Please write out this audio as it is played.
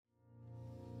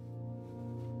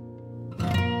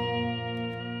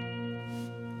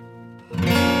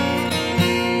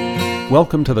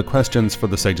Welcome to the Questions for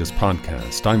the Sages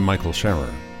podcast. I'm Michael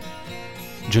Scherer.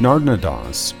 Janardana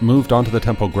Das moved onto the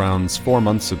temple grounds 4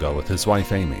 months ago with his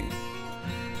wife Amy.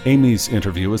 Amy's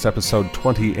interview is episode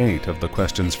 28 of the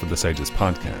Questions for the Sages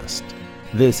podcast.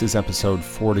 This is episode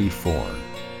 44.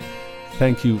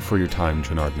 Thank you for your time,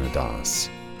 Janardana Das.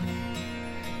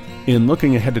 In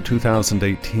looking ahead to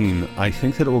 2018, I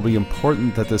think that it will be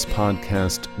important that this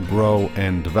podcast grow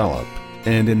and develop,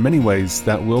 and in many ways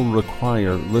that will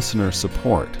require listener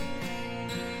support.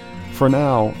 For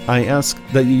now, I ask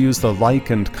that you use the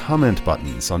like and comment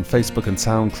buttons on Facebook and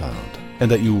SoundCloud, and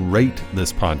that you rate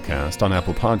this podcast on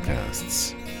Apple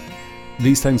Podcasts.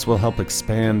 These things will help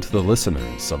expand the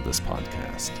listeners of this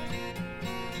podcast.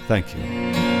 Thank you.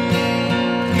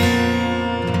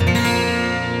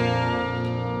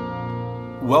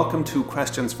 Welcome to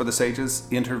Questions for the Sages,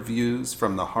 interviews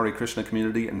from the Hare Krishna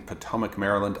community in Potomac,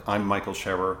 Maryland. I'm Michael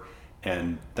Scherer,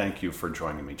 and thank you for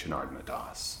joining me, Janardana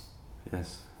Das.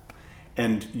 Yes.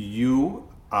 And you,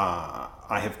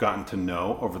 I have gotten to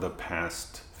know over the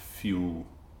past few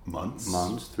months.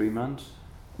 3 months?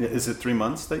 Is it 3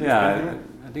 months that you've been here?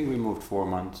 I think we moved 4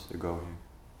 months ago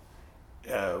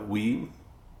here.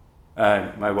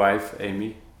 My wife,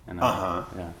 Amy, and I.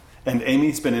 Yeah. And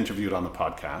Amy's been interviewed on the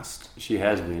podcast. She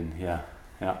has been, yeah.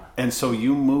 And so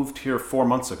you moved here 4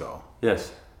 months ago?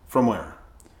 Yes. From where?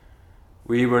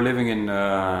 We were living in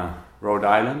Rhode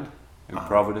Island, in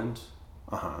Providence.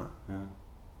 Yeah.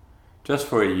 Just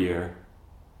for a year.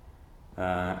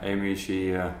 Amy,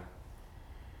 she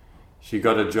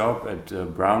got a job at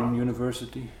Brown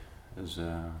University as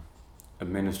an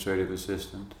administrative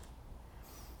assistant.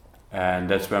 And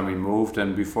that's when we moved.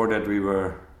 And before that we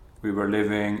were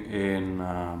living in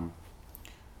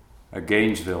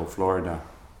Gainesville, Florida,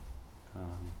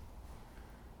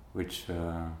 which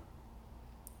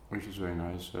is very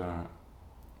nice.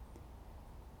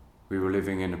 We were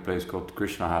living in a place called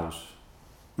Krishna House.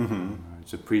 Mm-hmm.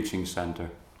 It's a preaching center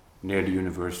near the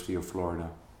University of Florida,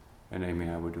 and Amy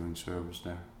and I were doing service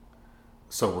there.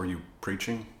 So were you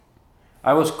preaching?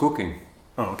 I was cooking.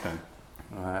 Oh, okay.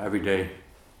 Every day.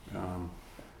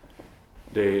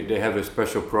 They have a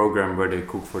special program where they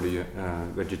cook for the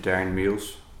vegetarian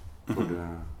meals for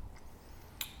the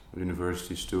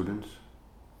university students,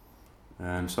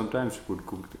 and sometimes we could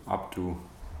cook up to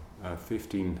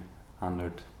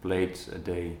 1,500 plates a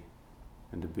day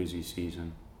in the busy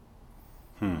season.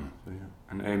 So, yeah.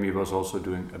 And Amy was also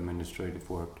doing administrative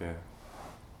work there.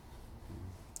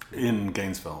 In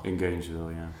Gainesville? In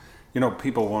Gainesville, yeah. You know,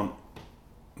 people won't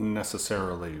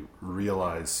necessarily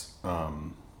realize...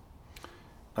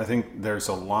 I think there's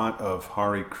a lot of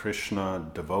Hare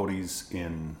Krishna devotees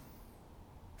in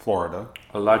Florida.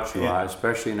 Alachua,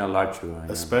 especially in Alachua.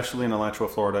 Yeah. Especially in Alachua,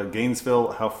 Florida.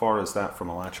 Gainesville, how far is that from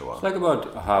Alachua? It's like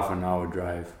about a half an hour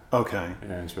drive. Okay.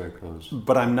 Yeah, it's very close.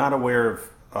 But I'm not aware of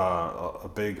a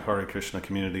big Hare Krishna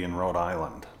community in Rhode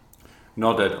Island.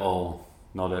 Not at all.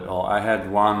 Not at all. I had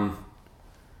one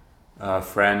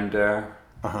friend there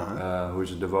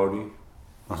who's a devotee.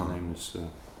 His name is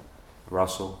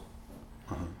Russell.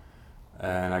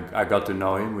 And I got to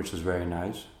know him, which was very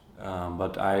nice.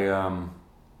 But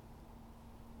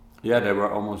they were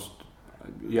almost,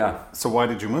 So why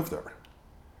did you move there?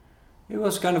 It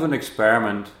was kind of an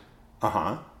experiment.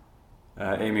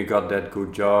 Amy got that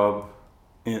good job.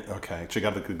 Okay, she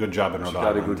got a good job in Rhode Island.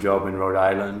 She got a good job in Rhode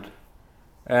Island.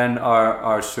 And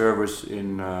our service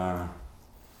in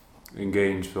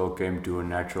Gainesville came to a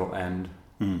natural end.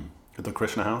 At the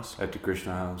Krishna House? At the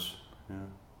Krishna House, yeah.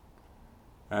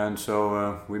 And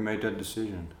so we made that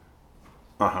decision.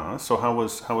 So how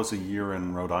was a year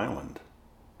in Rhode Island?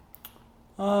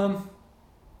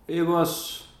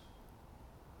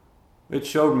 It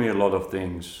showed me a lot of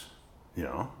things.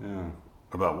 Yeah. Yeah.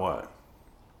 About what?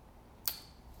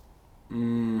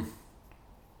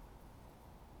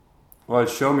 Well, it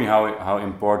showed me how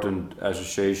important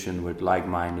association with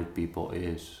like-minded people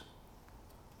is.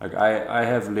 Like I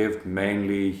have lived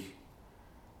mainly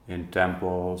in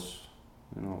temples,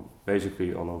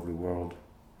 basically all over the world.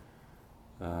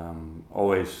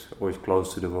 Always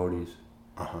close to devotees.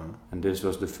 And this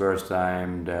was the first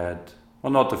time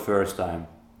not the first time,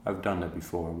 I've done that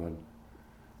before, but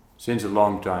since a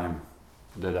long time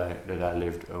that I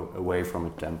lived away from a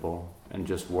temple and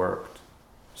just worked.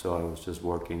 So I was just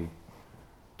working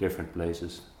different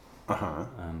places.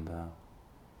 And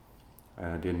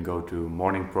I didn't go to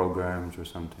morning programs or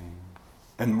something.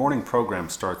 And morning program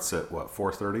starts at what,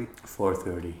 4:30?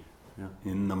 4:30, yeah.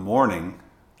 In the morning?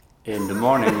 In the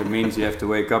morning, it means you have to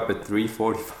wake up at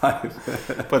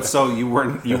 3:45. But so you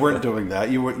weren't doing that.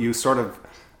 You sort of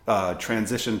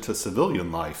transition to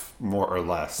civilian life, more or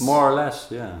less. More or less,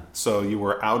 yeah. So you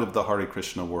were out of the Hare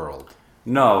Krishna world.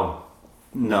 No.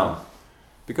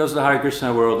 Because the Hare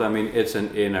Krishna world, I mean, it's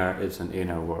an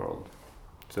inner world.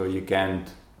 So you can't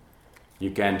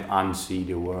unsee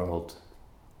the world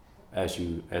as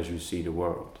you see the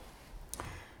world.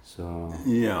 So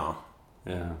yeah.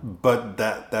 But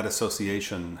that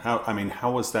association,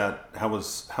 how was that? How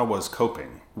was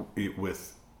coping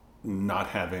with not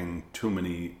having too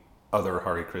many other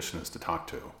Hare Krishnas to talk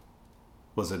to?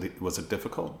 Was it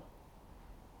difficult?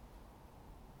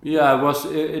 Yeah, it was.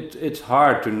 It's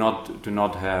hard to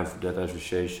not have that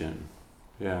association.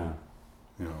 Yeah.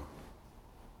 Yeah.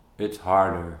 It's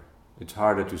harder. It's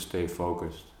harder to stay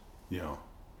focused. Yeah.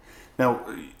 Now,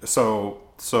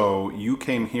 so you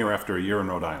came here after a year in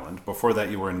Rhode Island. Before that,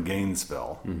 you were in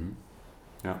Gainesville. Mm-hmm.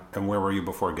 Yeah. And where were you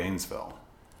before Gainesville?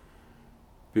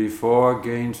 Before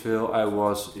Gainesville, I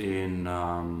was in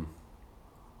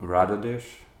Radodis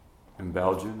in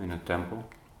Belgium, in a temple.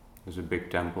 There's a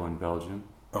big temple in Belgium.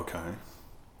 Okay.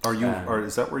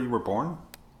 Is that where you were born?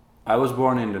 I was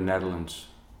born in the Netherlands.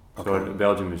 Okay. So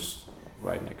Belgium is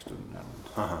right next to the Netherlands.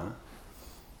 Uh-huh.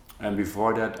 And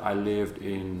before that, I lived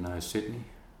in Sydney.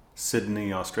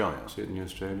 Sydney, Australia. Sydney,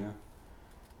 Australia.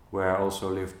 Where I also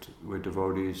lived with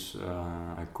devotees.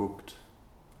 I cooked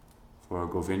for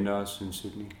Govinda's in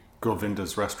Sydney.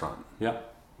 Govinda's restaurant? Yeah,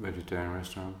 vegetarian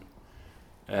restaurant.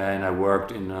 And I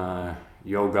worked in a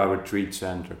yoga retreat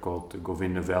center called the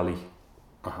Govinda Valley,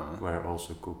 where I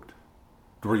also cooked.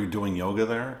 Were you doing yoga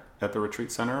there at the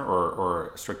retreat center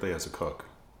or strictly as a cook?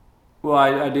 Well,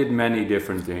 I did many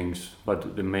different things,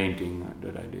 but the main thing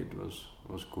that I did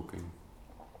was cooking.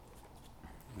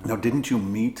 Now, didn't you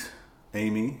meet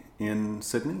Amy in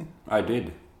Sydney? I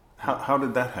did. How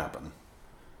did that happen?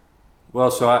 Well,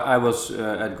 so I was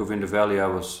at Govinda Valley. I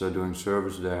was doing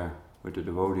service there with the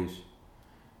devotees,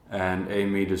 and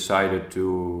Amy decided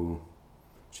to.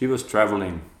 She was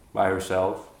traveling by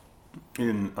herself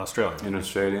in Australia. In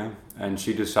Australia, and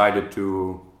she decided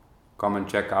to come and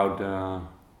check out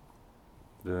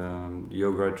the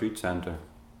yoga retreat center,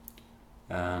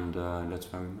 and that's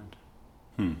how we met.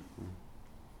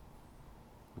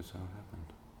 That's how it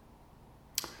happened.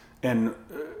 And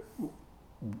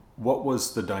what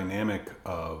was the dynamic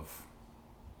of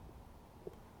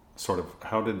sort of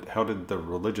how did the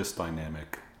religious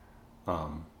dynamic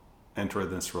enter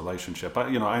this relationship?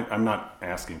 I'm not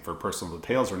asking for personal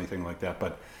details or anything like that,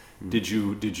 but did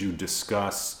you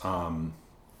discuss? Are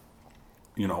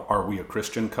we a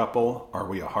Christian couple? Are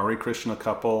we a Hare Krishna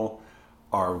couple?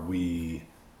 Are we,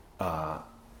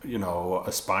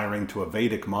 aspiring to a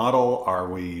Vedic model?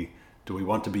 Do we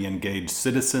want to be engaged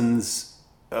citizens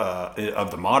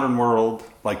of the modern world?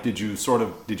 Like, did you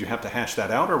have to hash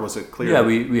that out, or was it clear? Yeah,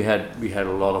 we had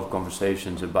a lot of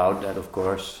conversations about that, of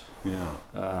course. Yeah.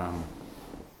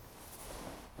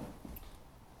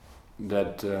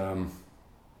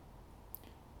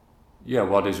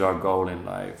 What is our goal in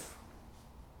life?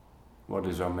 What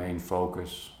is our main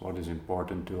focus? What is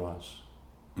important to us?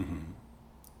 Mm-hmm.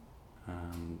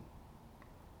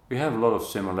 We have a lot of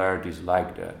similarities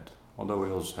like that, although we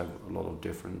also have a lot of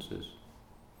differences.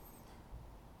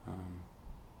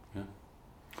 Yeah.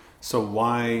 So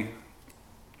why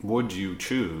would you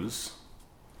choose,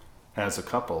 as a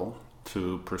couple,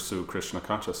 to pursue Krishna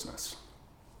consciousness?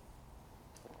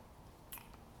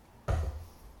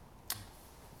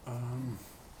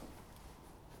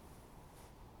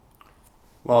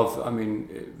 Well, I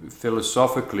mean,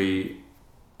 philosophically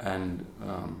and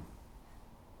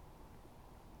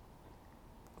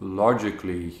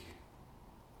logically,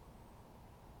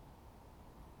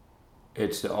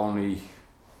 it's the only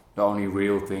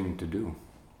real thing to do.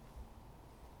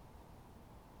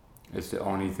 It's the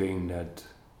only thing that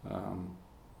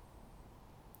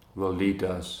will lead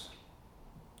us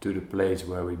to the place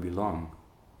where we belong.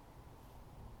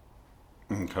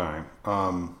 Okay.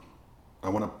 I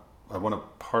want to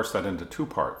parse that into two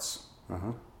parts.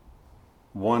 Uh-huh.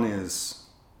 One is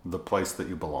the place that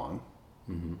you belong.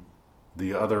 Mm-hmm.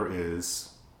 The other is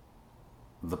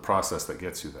the process that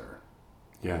gets you there.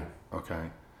 Yeah.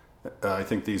 Okay. I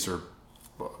think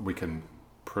we can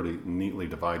pretty neatly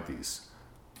divide these.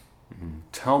 Mm-hmm.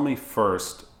 Tell me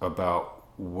first about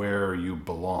where you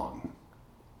belong.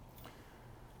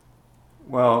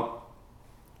 Well,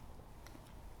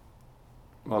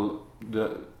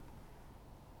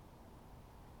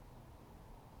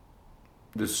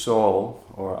 the soul,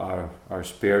 or our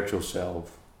spiritual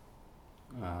self,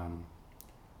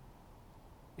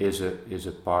 is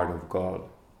a part of God,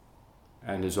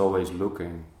 and is always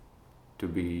looking to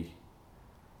be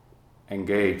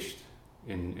engaged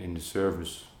in the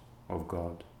service of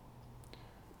God.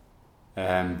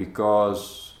 And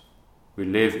because we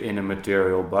live in a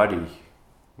material body,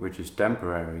 which is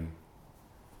temporary,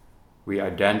 we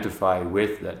identify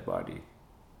with that body.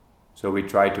 So we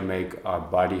try to make our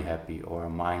body happy or our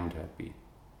mind happy.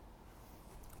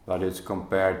 But it's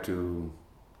compared to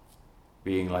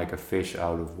being like a fish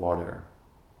out of water,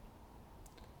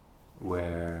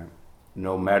 where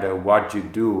no matter what you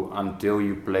do until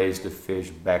you place the fish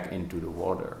back into the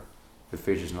water, the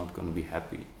fish is not going to be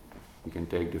happy. You can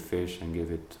take the fish and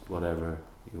give it whatever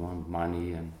you want,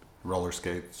 money and roller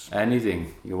skates,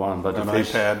 anything you want, but an the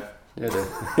fish, iPad.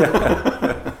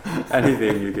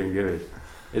 Anything you can give it.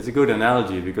 It's a good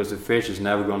analogy because the fish is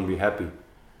never going to be happy.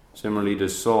 Similarly, the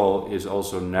soul is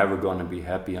also never going to be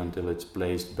happy until it's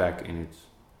placed back in its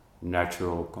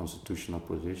natural constitutional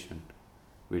position,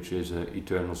 which is an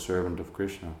eternal servant of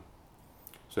Krishna.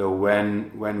 So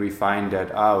when we find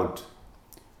that out,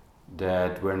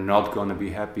 that we're not going to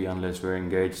be happy unless we're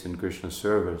engaged in Krishna's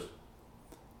service,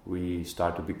 we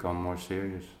start to become more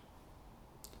serious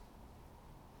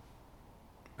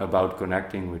about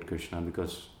connecting with Krishna,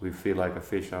 because we feel like a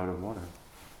fish out of water.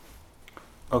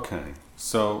 Okay,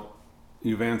 so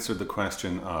you've answered the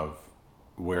question of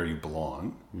where you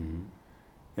belong. Mm-hmm.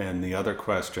 And the other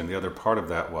question, the other part of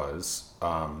that was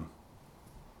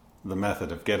the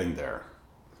method of getting there.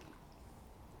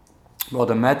 Well,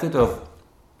 the method of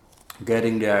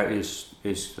getting there is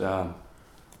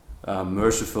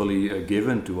mercifully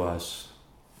given to us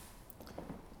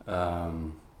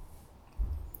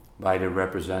by the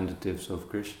representatives of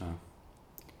Krishna.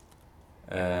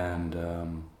 And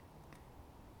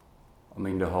I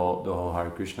mean, the whole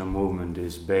Hare Krishna movement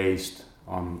is based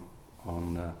on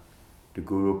the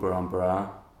Guru Parampara,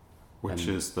 which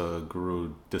is the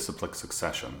Guru Disciplic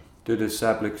Succession. The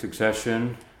Disciplic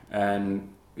Succession, and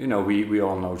we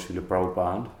all know Srila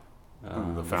Prabhupada,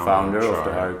 the founder of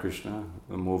the Hare Krishna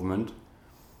movement,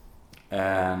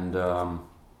 and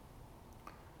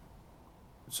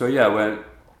so yeah, when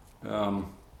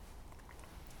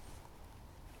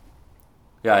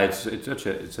it's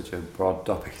such a broad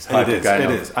topic. It's hard to kind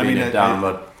of pin it down,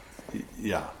 but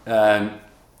yeah.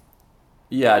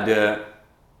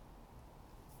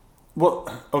 Well,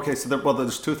 okay. So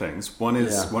there's two things. One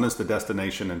is the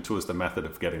destination, and two is the method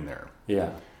of getting there. Yeah.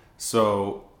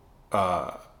 So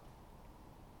I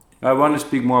want to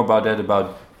speak more about that,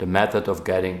 about the method of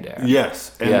getting there.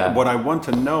 Yes, and what I want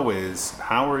to know is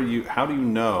how do you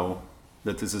know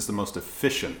that this is the most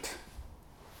efficient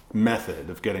method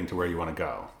of getting to where you want to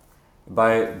go?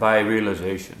 By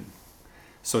realization.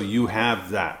 So you have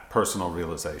that personal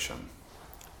realization.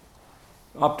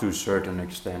 Up to a certain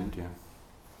extent, yeah.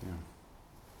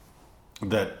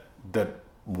 That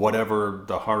whatever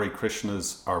the Hare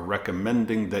Krishnas are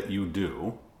recommending that you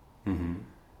do,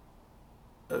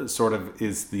 sort of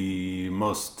is the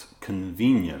most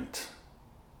convenient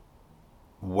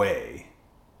way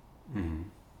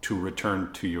to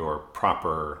return to your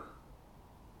proper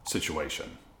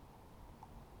situation.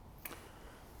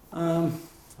 I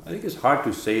think it's hard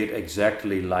to say it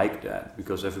exactly like that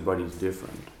because everybody's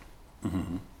different.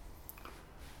 Mm-hmm.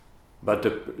 But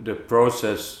the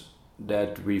process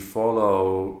that we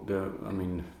follow,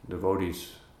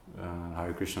 devotees,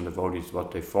 Hare Krishna devotees,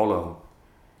 what they follow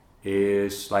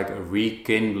is like a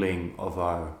rekindling of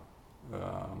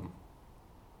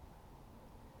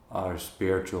our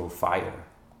spiritual fire.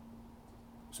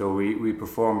 So we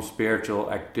perform spiritual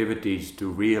activities to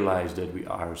realize that we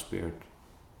are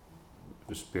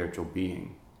a spiritual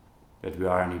being, that we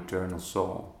are an eternal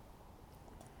soul.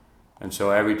 And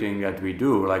so everything that we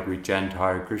do, like we chant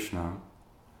Hare Krishna,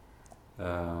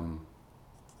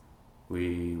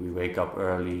 we wake up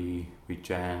early, we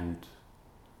chant,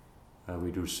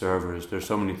 we do service. There's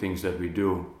so many things that we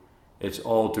do. It's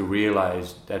all to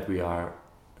realize that we are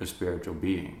a spiritual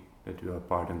being, that we are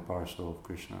part and parcel of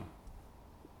Krishna.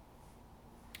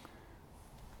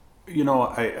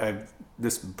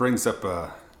 This brings up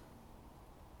a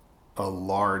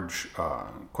large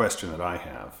question that I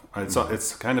have.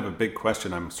 It's kind of a big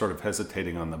question. I'm sort of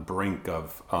hesitating on the brink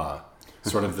of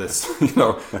sort of this,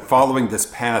 following this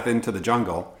path into the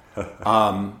jungle.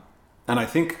 And I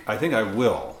think I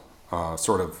will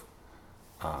sort of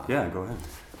go ahead.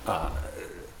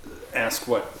 Ask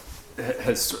what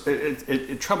has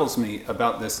it troubles me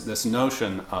about this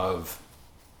notion of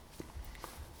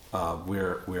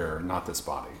we're not this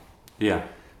body. Yeah.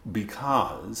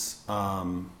 Because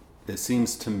it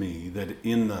seems to me that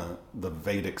in the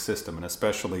Vedic system, and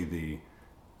especially the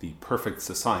perfect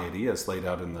society as laid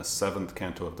out in the 7th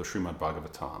canto of the Srimad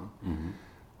Bhagavatam,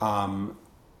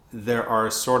 there are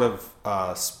sort of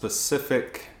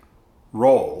specific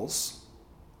roles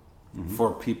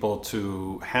for people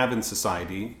to have in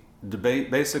society,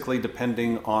 basically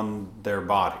depending on their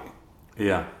body.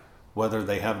 Yeah. Whether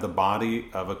they have the body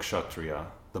of a kshatriya,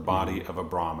 the body of a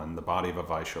brahmin, the body of a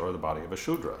vaishya, or the body of a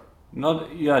shudra.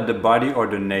 The body or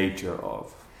the nature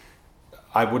of.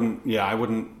 I wouldn't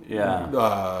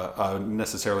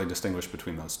necessarily distinguish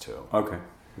between those two. Okay.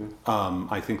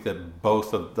 I think that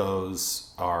both of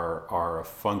those are a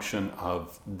function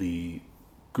of the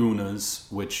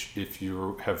gunas, which if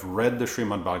you have read the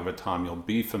Srimad Bhagavatam, you'll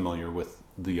be familiar with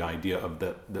the idea of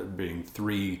that being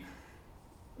three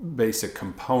basic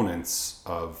components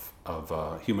of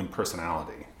human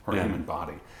personality or human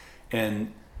body.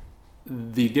 And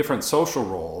the different social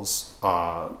roles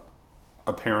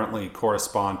apparently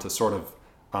correspond to sort of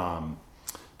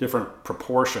different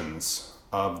proportions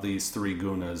of these three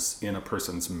gunas in a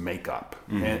person's makeup.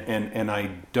 And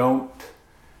I don't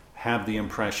have the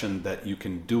impression that you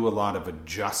can do a lot of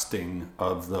adjusting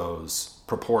of those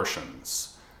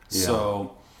proportions. Yeah.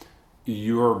 So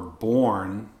you're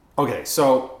born... Okay,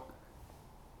 so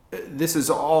this is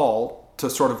all to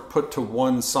sort of put to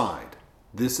one side.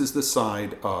 This is the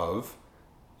side of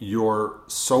your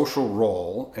social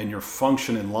role and your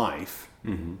function in life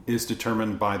is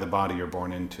determined by the body you're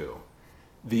born into.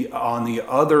 On the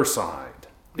other side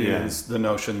is the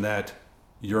notion that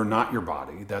you're not your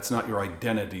body, that's not your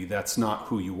identity, that's not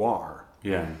who you are.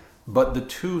 Yeah. But the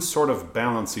two sort of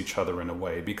balance each other in a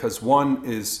way, because one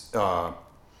is the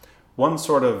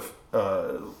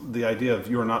idea of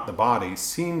you're not the body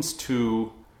seems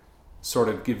to sort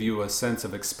of give you a sense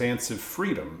of expansive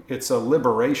freedom. It's a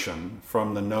liberation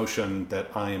from the notion that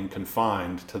I am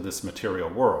confined to this material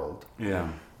world. Yeah.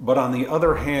 But on the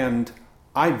other hand,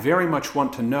 I very much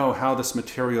want to know how this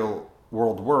material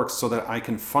world works so that I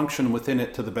can function within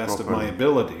it to the best of my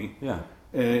ability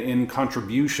in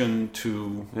contribution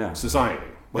to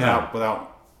society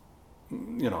without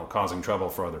causing trouble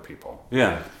for other people.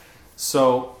 Yeah.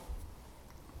 So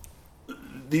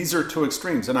these are two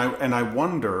extremes, and I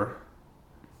wonder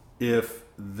if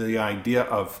the idea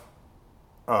of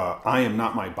I am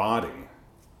not my body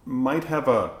might have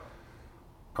a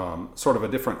sort of a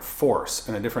different force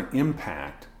and a different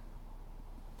impact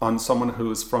on someone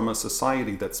who's from a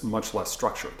society that's much less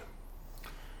structured.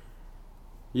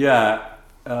 Yeah,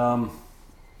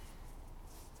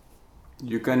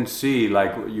 you can see,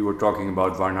 like you were talking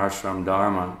about Varnashram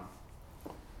Dharma,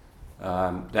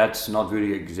 that's not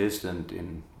really existent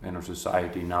in our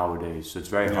society nowadays. It's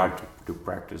very hard to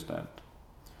practice that.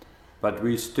 But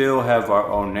we still have our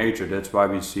own nature. That's why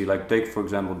we see, like, take for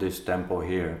example this temple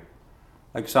here.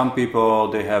 Like some people,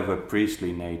 they have a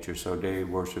priestly nature, so they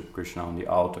worship Krishna on the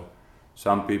altar.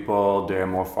 Some people, they're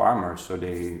more farmers, so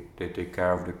they take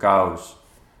care of the cows.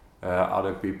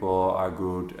 Other people are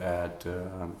good at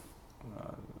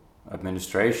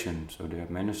administration, so they're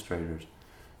administrators.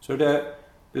 So the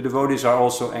devotees are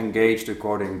also engaged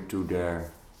according to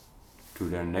their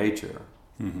nature.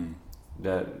 Mm-hmm.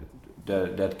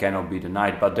 That cannot be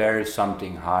denied, but there is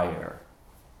something higher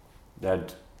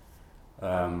that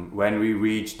when we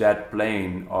reach that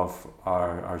plane of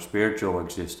our spiritual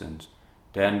existence,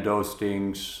 then those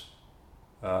things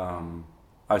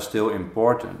are still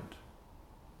important,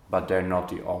 but they're not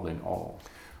the all in all.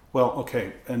 Well,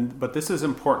 okay, but this is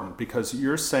important because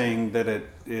you're saying that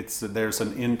there's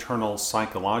an internal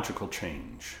psychological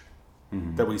change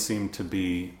that we seem to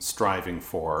be striving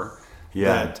for.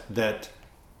 Yeah. That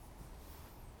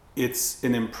it's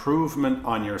an improvement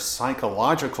on your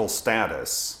psychological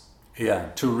status. Yeah.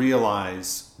 To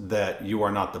realize that you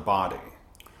are not the body.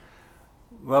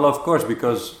 Well, of course,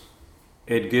 because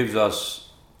it gives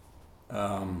us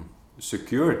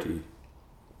security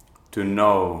to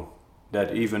know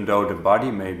that even though the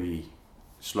body may be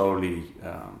slowly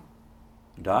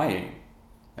dying,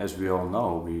 as we all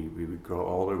know, we grow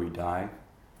older, we die,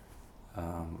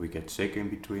 we get sick in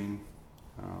between,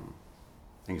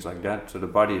 things like that. So the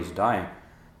body is dying,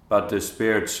 but the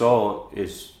spirit soul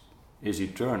is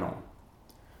eternal.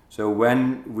 So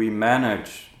when we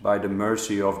manage, by the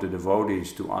mercy of the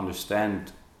devotees, to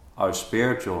understand our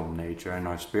spiritual nature and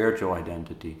our spiritual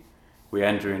identity, we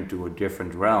enter into a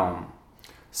different realm.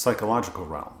 Psychological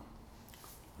realm.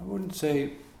 I wouldn't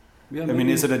say... Yeah, I mean,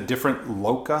 is it a different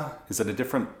loka? Is it a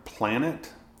different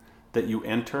planet that you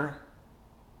enter?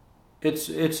 It's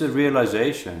a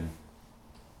realization.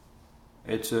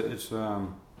 It's a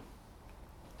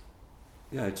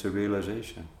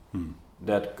realization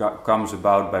that comes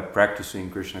about by practicing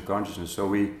Krishna consciousness. So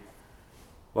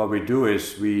what we do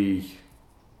is we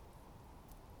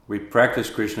practice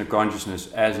Krishna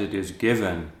consciousness as it is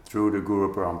given through the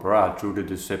Guru Parampara, through the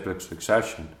disciplic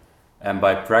succession, and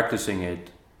by practicing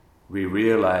it, we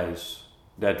realize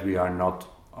that we are not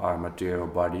our material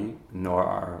body nor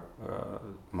our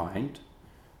mind,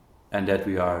 and that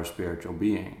we are a spiritual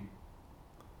being.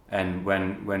 And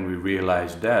when we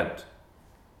realize that,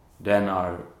 then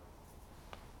our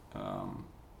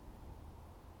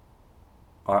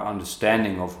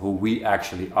understanding of who we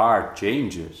actually are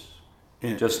changes.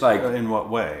 Just like in what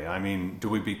way? I mean, do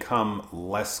we become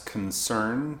less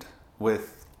concerned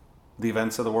with the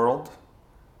events of the world,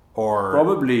 or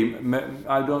probably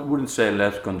wouldn't say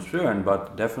less concerned,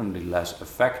 but definitely less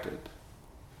affected.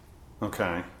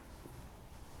 Okay.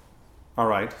 All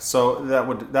right. So that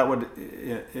would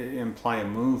imply a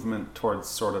movement towards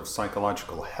sort of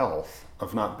psychological health,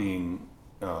 of not being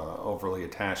overly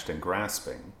attached and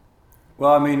grasping.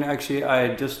 Well, I mean, actually,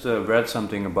 I just read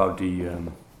something about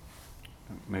the.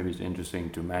 Maybe it's interesting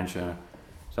to mention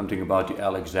something about the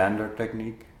Alexander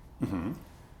technique,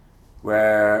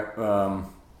 where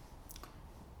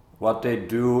what they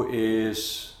do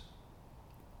is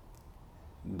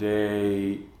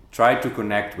they try to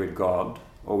connect with God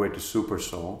or with the super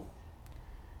soul,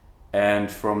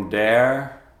 and from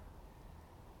there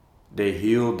they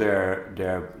heal their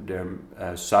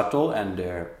subtle and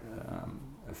their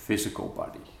physical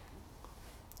body.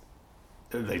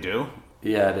 They do?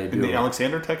 Yeah, they do. In the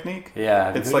Alexander technique?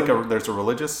 Yeah. It's like there's a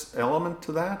religious element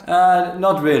to that?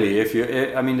 Not really.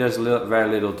 I mean, there's very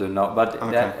little to know, but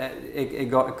okay.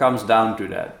 It comes down to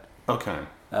that. Okay.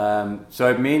 So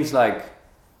it means like,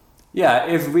 yeah,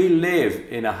 if we live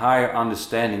in a higher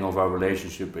understanding of our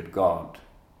relationship with God,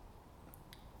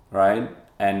 right?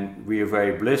 And we are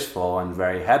very blissful and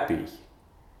very happy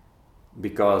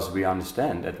because we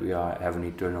understand that we have an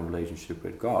eternal relationship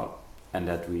with God and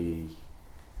that we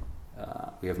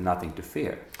have nothing to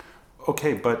fear.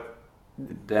 Okay, but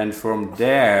then from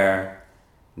there,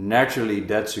 naturally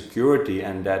that security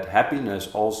and that happiness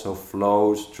also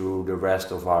flows through the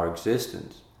rest of our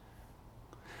existence.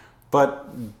 But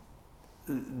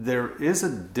there is a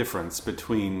difference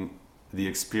between the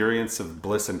experience of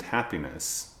bliss and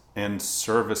happiness and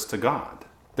service to God.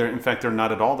 In fact, they're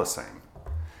not at all the same.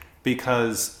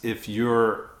 Because if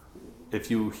you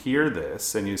hear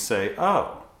this and you say,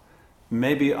 oh,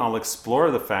 maybe I'll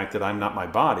explore the fact that I'm not my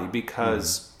body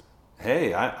because,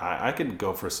 hey, I could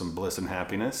go for some bliss and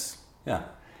happiness. Yeah.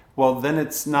 Well, then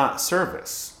it's not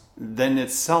service. Then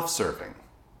it's self-serving.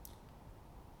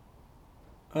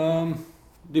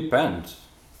 Depends.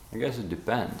 I guess it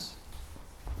depends.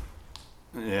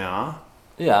 Yeah.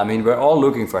 Yeah, I mean, we're all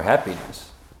looking for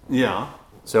happiness. Yeah.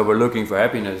 So we're looking for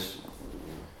happiness.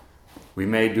 We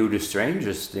may do the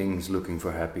strangest things looking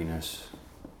for happiness.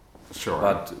 Sure.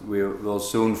 But we'll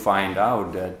soon find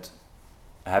out that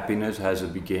happiness has a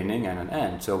beginning and an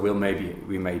end. So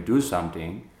we may do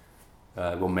something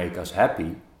will make us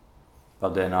happy,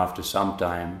 but then after some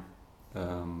time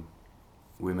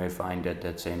we may find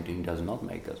that same thing does not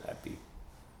make us happy.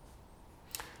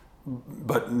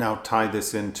 But now tie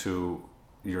this into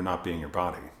you're not being your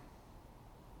body.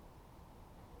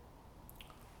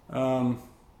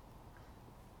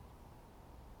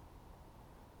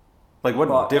 Like,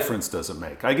 what difference does it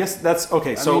make? I guess that's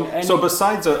okay. So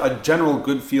besides a general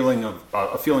good feeling of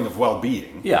a feeling of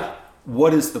well-being, yeah.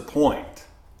 What is the point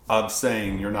of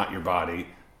saying you're not your body?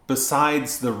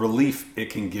 Besides the relief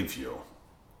it can give you,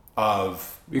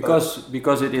 because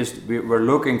we're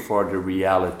looking for the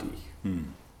reality.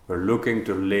 We're looking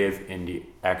to live in the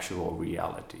actual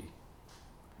reality.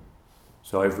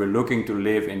 So if we're looking to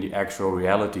live in the actual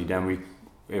reality, then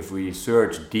if we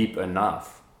search deep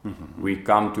enough. We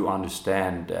come to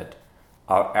understand that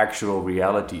our actual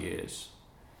reality is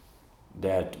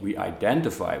that we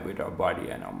identify with our body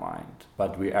and our mind,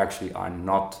 but we actually are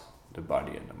not the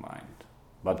body and the mind,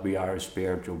 but we are a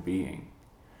spiritual being.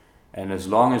 And as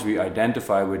long as we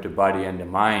identify with the body and the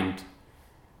mind,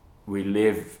 we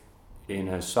live in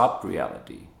a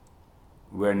sub-reality.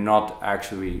 We're not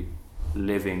actually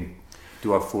living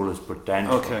to our fullest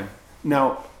potential. Okay.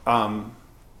 Now,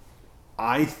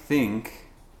 I think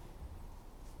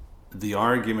the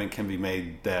argument can be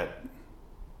made that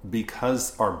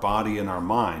because our body and our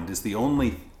mind is the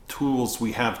only tools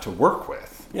we have to work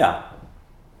with. Yeah.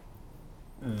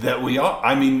 That we are.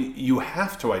 I mean, you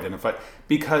have to identify,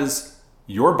 because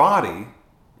your body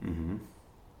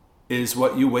is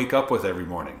what you wake up with every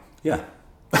morning. Yeah.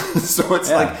 So it's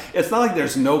like, it's not like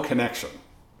there's no connection.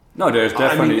 No, there's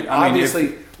definitely.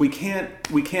 Obviously, we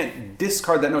can't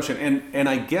discard that notion. And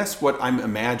I guess what I'm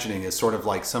imagining is sort of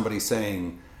like somebody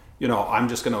saying, you know, I'm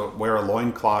just going to wear a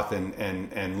loincloth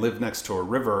and live next to a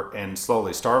river and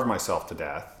slowly starve myself to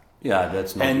death. Yeah,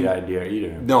 that's not the idea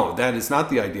either. No, that is not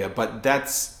the idea. But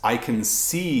I can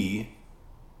see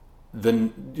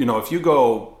then, if you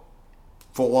go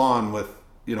full on with,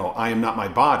 I am not my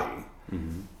body,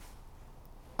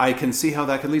 I can see how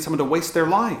that could lead someone to waste their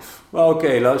life. Well,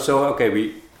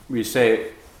 we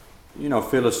say,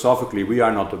 philosophically, we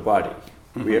are not the body.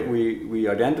 We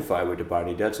identify with the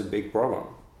body. That's a big problem,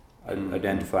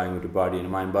 identifying with the body and the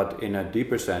mind. But in a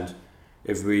deeper sense,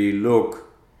 if we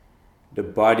look, the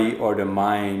body or the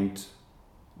mind,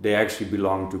 they actually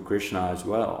belong to Krishna as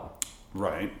well.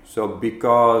 Right. So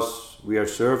because we are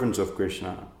servants of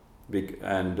Krishna,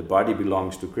 and the body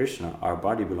belongs to Krishna, our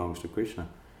body belongs to Krishna,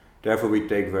 therefore we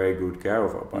take very good care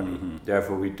of our body.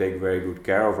 Therefore we take very good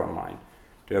care of our mind.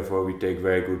 Therefore we take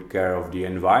very good care of the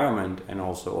environment and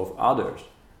also of others.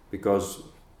 Because,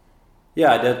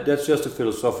 that's just a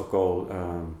philosophical,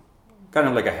 kind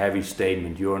of like a heavy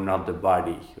statement. You're not the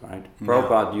body, right? Yeah.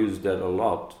 Prabhupada used that a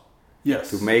lot. Yes.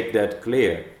 To make that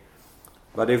clear.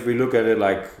 But if we look at it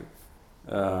like,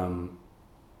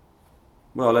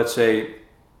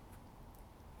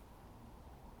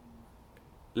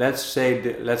 let's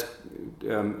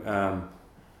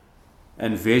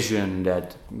envision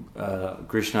that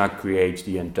Krishna creates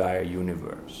the entire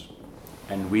universe,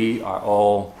 and we are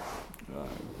all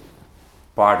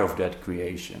part of that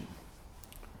creation.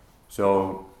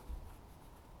 So,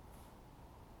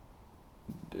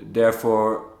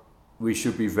 therefore, we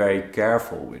should be very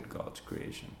careful with God's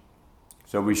creation.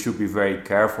 So we should be very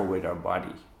careful with our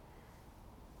body,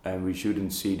 and we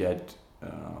shouldn't see that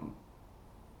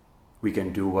we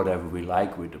can do whatever we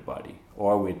like with the body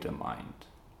or with the mind.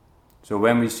 So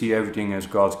when we see everything as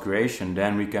God's creation,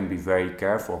 then we can be very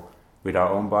careful with our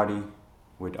own body,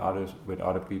 with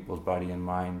other people's body and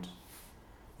mind.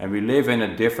 And we live in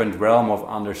a different realm of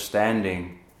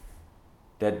understanding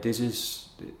that this is,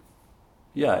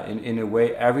 in a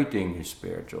way everything is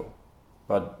spiritual.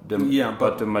 But the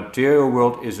material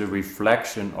world is a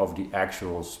reflection of the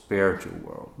actual spiritual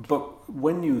world. But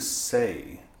when you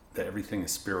say that everything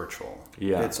is spiritual,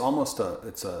 it's almost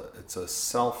it's a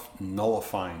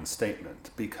self-nullifying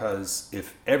statement, because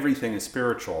if everything is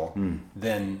spiritual,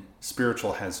 then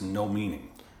spiritual has no meaning.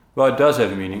 Well, it does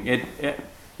have a meaning.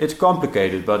 It's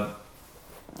complicated, but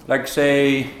like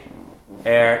say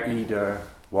air, ether,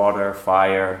 water,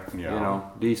 fire,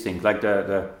 these things, like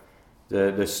the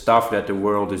stuff that the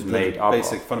world is made up of.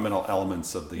 Basic fundamental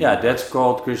elements of the universe. That's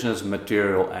called Krishna's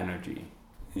material energy.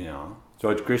 Yeah. So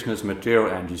it's Krishna's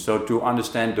material energy. So to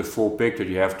understand the full picture,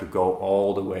 you have to go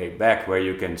all the way back, where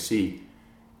you can see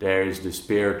there is the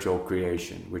spiritual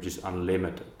creation, which is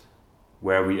unlimited,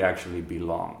 where we actually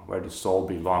belong, where the soul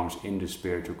belongs in the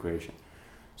spiritual creation.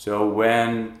 So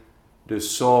when the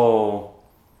soul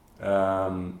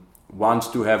wants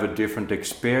to have a different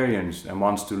experience and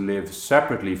wants to live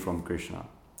separately from Krishna,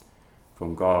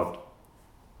 from God,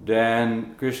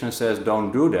 then Krishna says,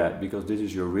 don't do that, because this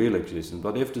is your real existence.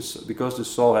 But because the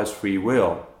soul has free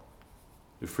will,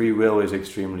 the free will is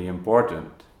extremely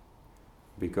important,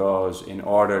 because in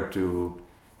order to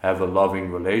have a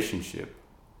loving relationship,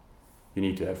 you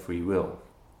need to have free will,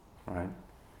 right?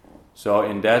 So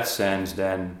in that sense,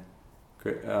 then,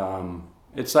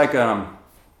 it's like a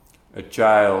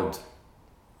child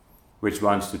which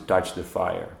wants to touch the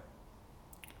fire.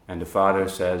 And the father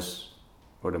says,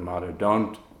 or the mother,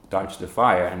 don't touch the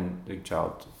fire, and the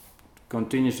child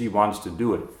continuously wants to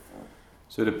do it.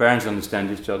 So the parents understand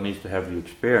this child needs to have the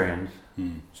experience.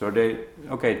 So they,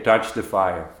 touch the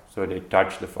fire. So they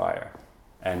touch the fire,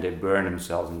 and they burn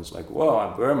themselves, and it's like, whoa,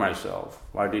 I burn myself.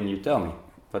 Why didn't you tell me?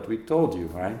 But we told you,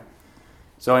 right?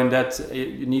 So in that,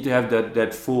 you need to have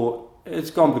that full,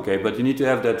 it's complicated, but you need to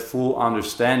have that full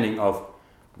understanding of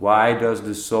why does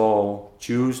the soul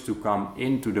choose to come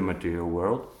into the material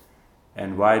world,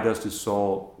 and why does the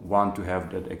soul want to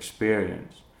have that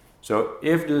experience. So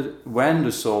when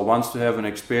the soul wants to have an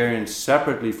experience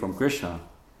separately from Krishna,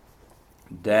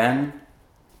 then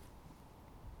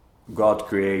God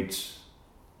creates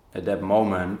at that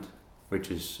moment,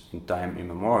 which is in time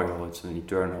immemorial, it's an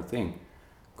eternal thing.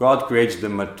 God creates the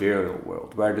material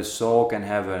world where the soul can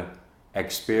have an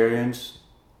experience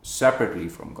separately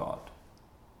from God,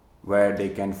 where they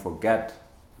can forget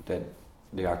that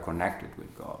they are connected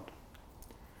with God.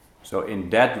 So in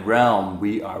that realm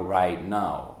we are right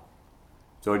now.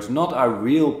 So it's not our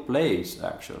real place,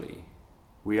 actually.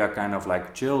 We are kind of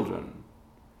like children,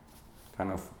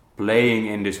 kind of playing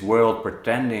in this world,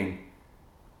 pretending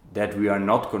that we are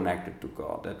not connected to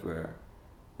God,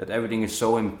 that everything is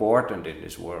so important in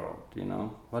this world,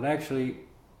 But actually,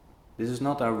 this is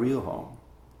not our real home.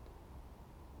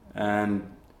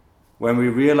 And when we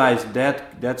realize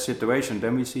that situation,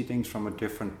 then we see things from a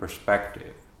different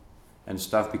perspective, and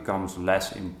stuff becomes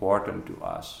less important to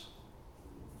us.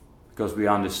 because we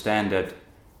understand that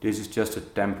this is just a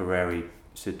temporary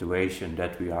situation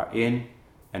that we are in,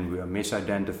 and we are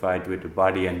misidentified with the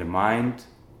body and the mind.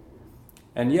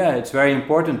 And yeah, it's very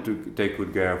important to take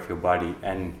good care of your body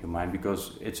and your mind,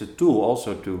 because it's a tool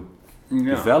also to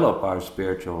develop our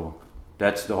spiritual.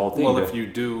 That's the whole thing. Well, if you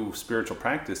do spiritual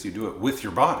practice, you do it with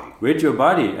your body. With your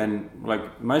body. And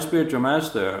like my spiritual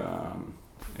master,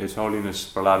 His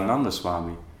Holiness Prahladananda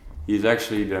Swami, he's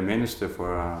actually the minister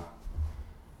for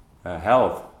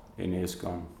health in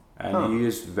ISKCON. And he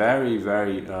is very,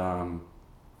 very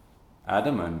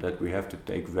adamant that we have to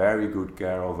take very good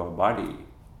care of our body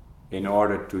in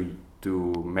order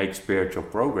to make spiritual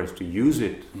progress, to use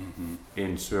it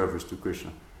in service to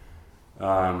Krishna.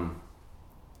 I'm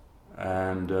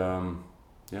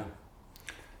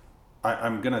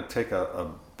going to take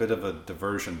a bit of a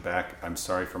diversion back. I'm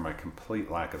sorry for my complete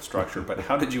lack of structure, but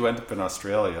how did you end up in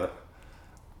Australia?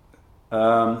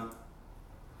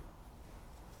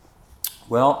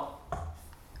 Well,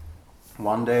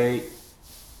 one day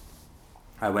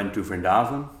I went to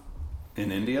Vrindavan.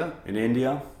 In India? In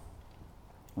India.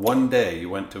 One day you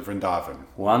went to Vrindavan.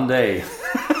 One day.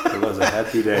 It was a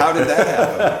happy day. How did that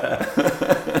happen?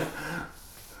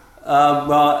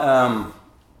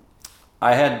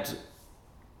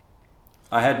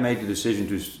 I had made the decision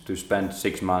to spend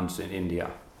 6 months in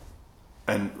India.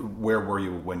 And where were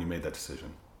you when you made that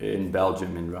decision? In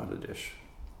Belgium, in Radhadesh.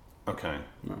 Okay.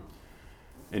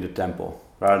 In the temple.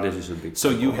 Radhadesh is a big So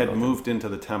temple. you had moved into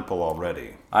the temple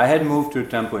already? I had moved to the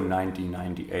temple in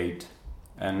 1998.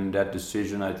 And that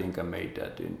decision, I think I made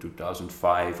that in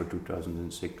 2005 or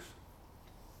 2006.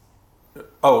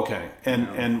 Oh, okay.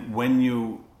 And when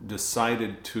you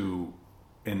decided to,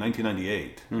 in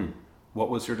 1998, what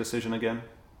was your decision again?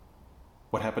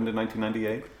 What happened in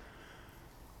 1998?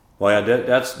 Well,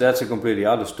 yeah, that's a completely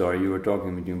other story. You were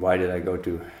talking with me. Why did I go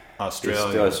to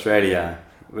Australia?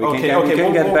 We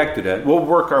can get back to that. We'll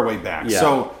work our way back.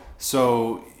 Yeah.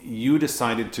 So you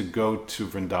decided to go to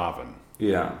Vrindavan.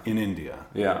 Yeah. In India.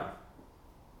 Yeah.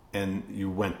 And you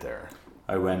went there.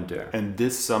 I went there. And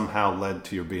this somehow led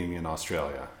to your being in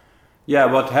Australia. Yeah.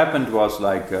 What happened was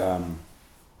like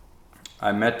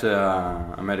I met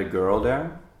a girl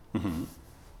there,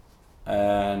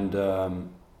 and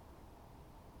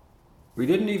we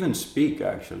didn't even speak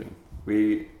actually.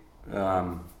 We.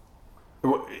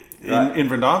 In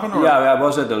Vrindavan? Or? Yeah, I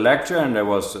was at the lecture and there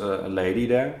was a lady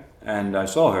there, and I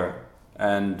saw her,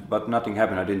 but nothing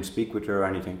happened. I didn't speak with her or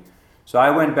anything. So I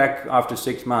went back after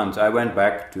 6 months. I went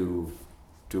back to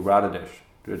Radhadesh,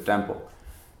 to the temple,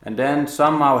 and then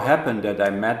somehow happened that I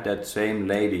met that same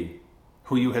lady,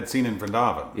 who you had seen in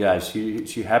Vrindavan. Yeah,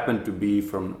 she happened to be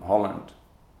from Holland,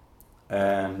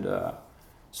 and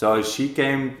so she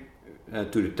came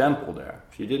to the temple there.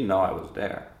 She didn't know I was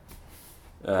there.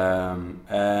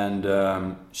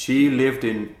 She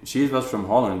was from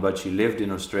Holland, but she lived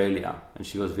in Australia, and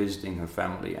she was visiting her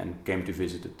family and came to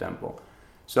visit the temple.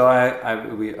 So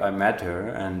I met her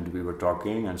and we were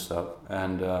talking and stuff,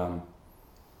 and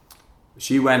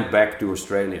she went back to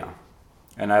Australia,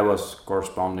 and I was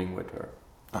corresponding with her.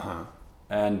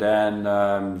 And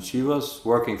then she was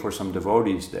working for some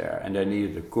devotees there, and they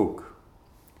needed a cook.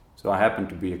 So I happened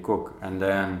to be a cook, and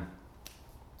then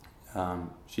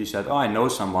she said, "Oh, I know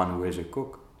someone who is a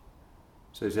cook."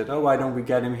 So he said, "Oh, why don't we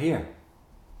get him here?"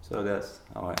 So that's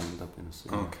how I ended up in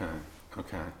Australia.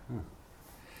 Okay.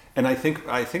 And I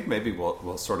think maybe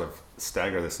we'll sort of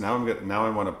stagger this. Now I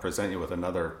want to present you with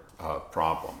another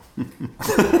problem.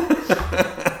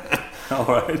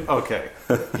 All right. Okay.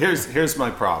 Here's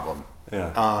my problem.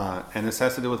 Yeah. And this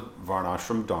has to do with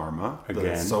Varnashram Dharma,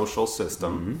 the social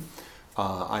system.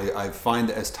 I find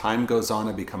as time goes on,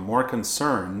 I become more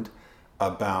concerned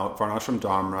about Varnashram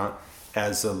Dharma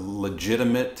as a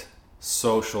legitimate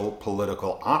social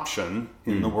political option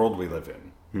in the world we live in.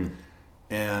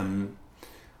 And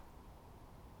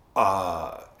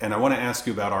I want to ask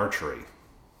you about archery.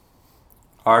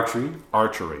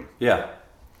 Archery. Yeah.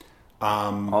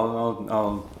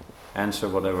 I'll answer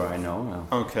whatever I know.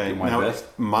 I'll do my best.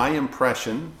 My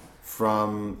impression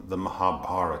from the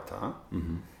Mahabharata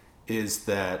is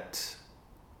that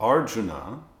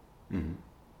Arjuna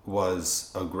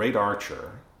was a great archer.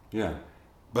 Yeah.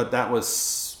 But that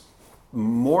was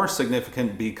more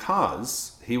significant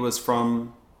because he was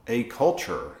from a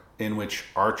culture in which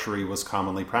archery was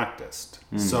commonly practiced.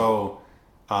 So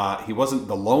he wasn't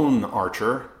the lone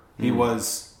archer. He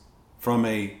was from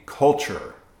a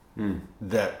culture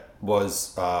that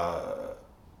was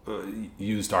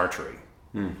used archery.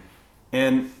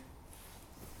 And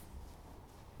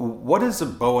what is a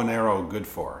bow and arrow good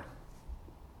for?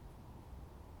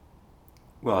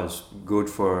 Well, it's good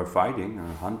for fighting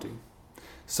or hunting.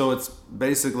 So it's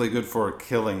basically good for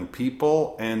killing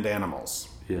people and animals.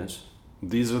 Yes.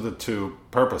 These are the two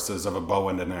purposes of a bow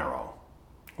and an arrow.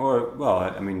 Or, well,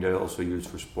 I mean, they're also used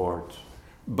for sport.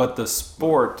 But the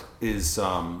sport is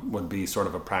would be sort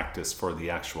of a practice for the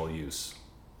actual use.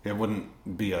 It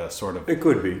wouldn't be a sort of... It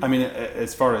could be. I mean,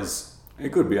 as far as...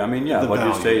 It could be. I mean, yeah, the what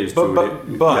value. you say is but,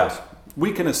 true. But Yes.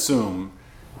 we can assume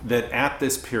that at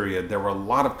this period there were a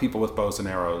lot of people with bows and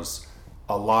arrows,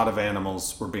 a lot of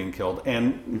animals were being killed,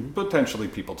 and potentially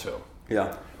people too.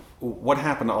 Yeah. What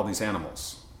happened to all these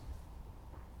animals?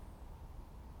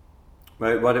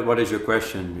 But what is your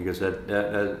question? Because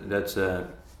that's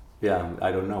yeah,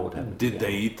 I don't know what happened. Did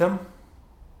they eat them?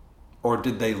 Or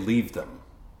did they leave them?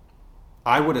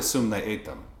 I would assume they ate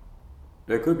them.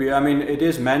 There could be. I mean, it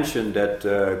is mentioned that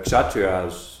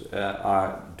Kshatriyas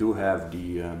do have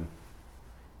the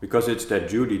because it's their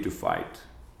duty to fight.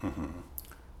 Mm-hmm.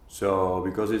 So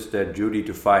because it's their duty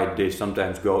to fight, they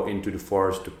sometimes go into the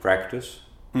forest to practice,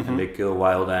 and they kill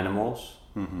wild animals.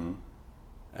 Mm-hmm.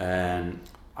 And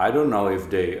I don't know if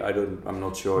they. I'm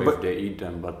not sure if they eat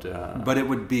them, but. But it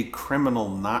would be criminal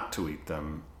not to eat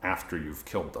them after you've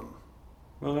killed them.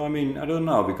 Well, I mean, I don't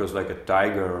know, because like a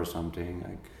tiger or something,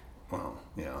 like. Well,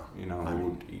 yeah. You know, who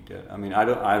would eat that? I mean, I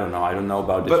don't know. I don't know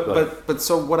about this. But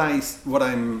so what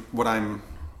I'm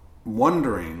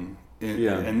wondering,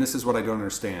 and this is what I don't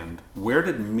understand: where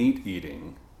did meat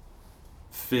eating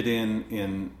fit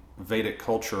in Vedic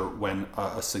culture when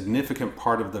a significant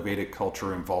part of the Vedic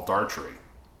culture involved archery?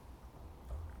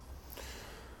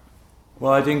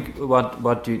 Well, I think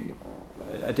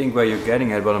I think where you're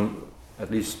getting at, at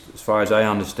least as far as I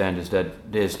understand, is that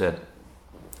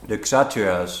the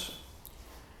Kshatriyas,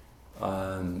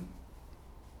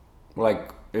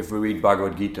 like if we read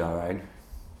Bhagavad Gita, right?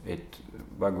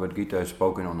 Bhagavad Gita is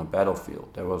spoken on a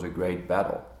battlefield. There was a great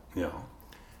battle. Yeah.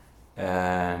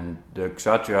 And the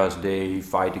Kshatriyas, they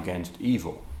fight against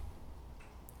evil.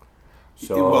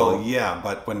 So, well, yeah,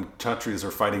 but when Kshatriyas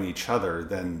are fighting each other,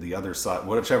 then the other side,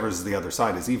 whichever is the other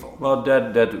side, is evil. Well,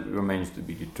 that remains to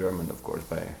be determined, of course,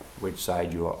 by which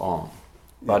side you are on.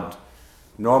 But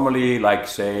normally, like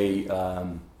say,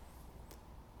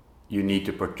 you need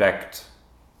to protect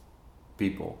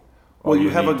people. Well, you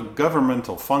have a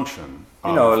governmental function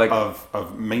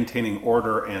of maintaining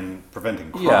order and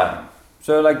preventing crime. Yeah.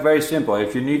 So, like, very simple.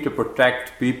 If you need to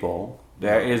protect people,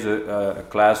 there is a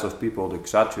class of people, the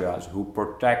Kshatriyas, who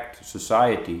protect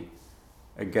society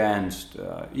against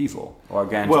evil or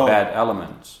against bad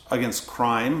elements. Against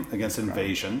crime, against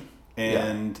invasion,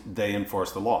 and they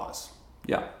enforce the laws.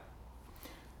 Yeah.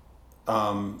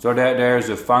 So there is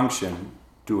a function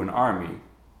to an army,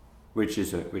 which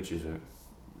is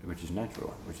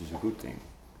natural, which is a good thing.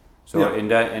 So in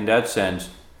that sense,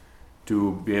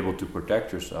 to be able to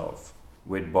protect yourself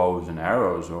with bows and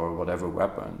arrows or whatever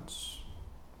weapons,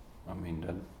 I mean,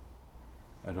 that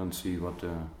I don't see what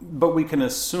the... But we can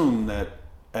assume that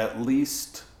at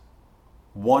least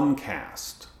one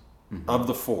caste of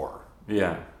the four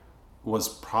was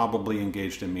probably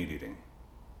engaged in meat eating.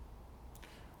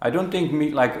 I don't think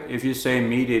meat, like if you say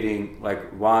meat eating,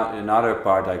 like another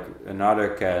part, like another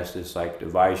caste is like the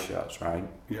Vaishyas, right?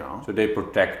 Yeah. So they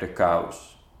protect the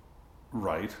cows.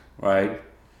 Right. Right?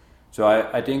 So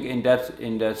I think in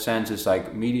that sense, it's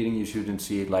like meat eating. You shouldn't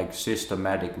see it like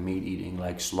systematic meat eating,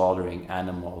 like slaughtering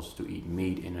animals to eat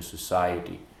meat in a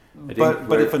society.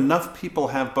 But if enough people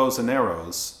have bows and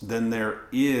arrows, then there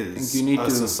is a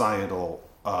societal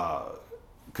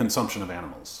consumption of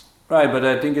animals. Right, but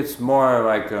I think it's more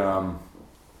like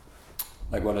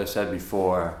what I said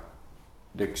before.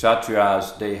 The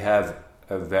Kshatriyas, they have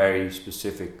a very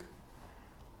specific,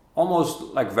 almost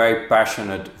like very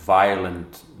passionate,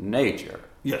 violent nature.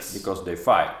 Yes. Because they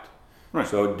fight. Right.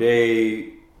 So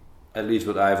they, at least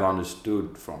what I've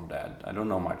understood from that, I don't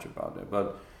know much about it,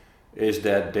 but is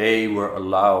that they were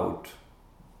allowed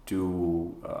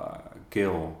to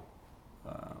kill,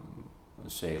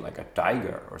 say, like a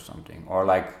tiger or something, or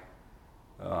like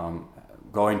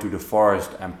go into the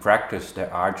forest and practice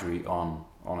their archery on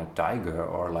a tiger,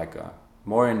 or like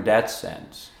more in that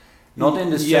sense. Not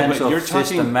in the sense of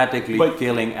systematically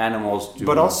killing animals.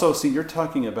 But also, see, you're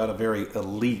talking about a very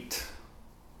elite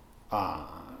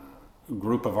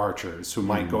group of archers who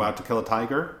might go out to kill a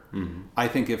tiger. Mm-hmm. I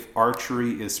think if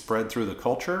archery is spread through the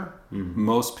culture,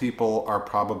 most people are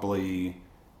probably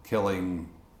killing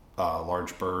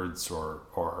large birds or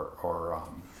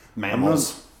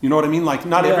mammals. You know what I mean? Like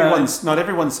not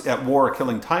everyone's at war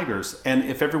killing tigers, and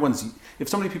if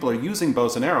so many people are using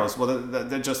bows and arrows, well,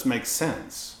 that just makes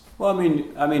sense. Well,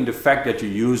 I mean, the fact that you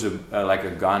use like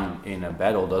a gun in a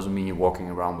battle doesn't mean you're walking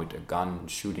around with a gun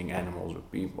shooting animals or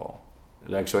people.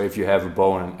 Like, so if you have a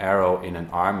bow and an arrow in an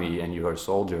army and you're a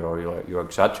soldier or you're a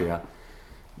kshatriya,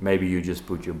 maybe you just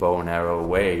put your bow and arrow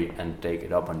away and take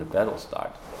it up when the battle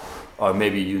starts. Or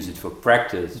maybe use it for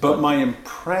practice. But my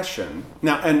impression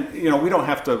now, and we don't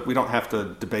have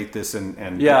to debate this and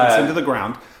put this into the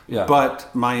ground. Yeah.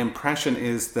 But my impression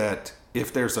is that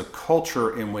if there's a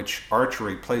culture in which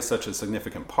archery plays such a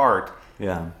significant part,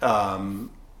 then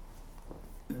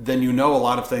a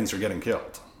lot of things are getting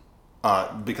killed,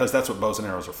 because that's what bows and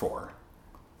arrows are for.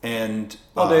 And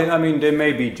they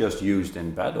may be just used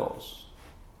in battles.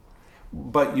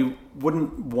 But you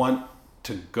wouldn't want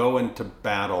to go into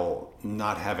battle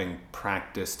not having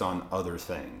practiced on other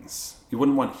things. You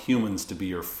wouldn't want humans to be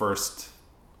your first.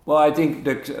 Well, I think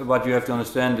what you have to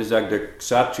understand is that the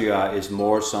kshatriya is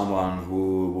more someone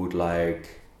who would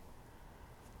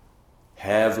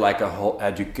have a whole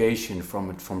education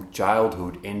from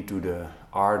childhood into the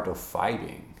art of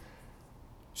fighting.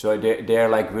 So they're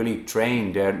really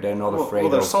trained. They're not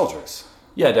afraid. They're soldiers.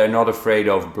 Yeah, they're not afraid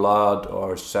of blood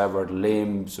or severed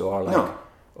limbs or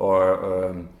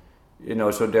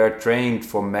so they're trained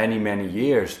for many, many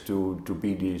years to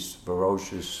be these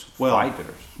ferocious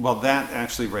fighters. Well, that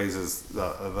actually raises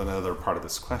another part of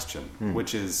this question,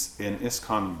 which is, in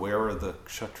ISKCON, where are the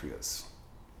kshatriyas?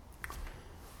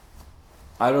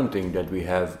 I don't think that we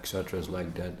have kshatriyas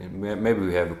like that. Maybe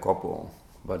we have a couple,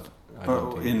 but I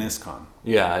don't think... In ISKCON?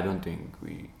 Yeah, I don't think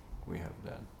we have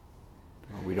that.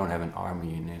 We don't have an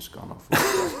army in ISKCON of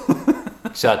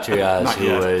kshatriyas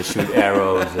who shoot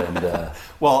arrows and...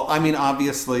 Well, I mean,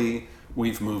 obviously,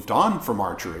 we've moved on from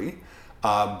archery,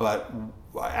 but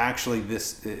actually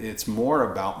it's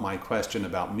more about my question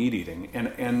about meat eating.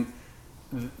 And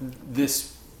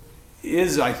this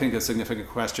is, I think, a significant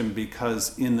question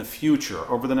because in the future,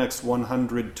 over the next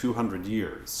 100, 200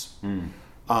 years,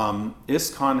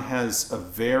 ISKCON has a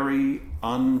very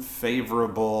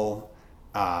unfavorable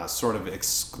sort of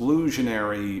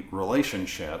exclusionary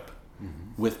relationship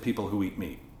with people who eat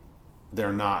meat.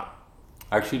 They're not.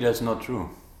 Actually, that's not true.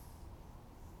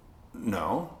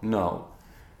 No? No.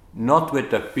 Not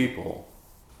with the people.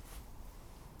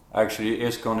 Actually,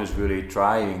 ISKCON is really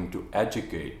trying to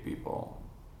educate people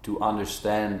to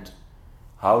understand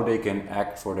how they can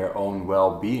act for their own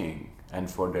well-being and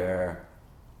for their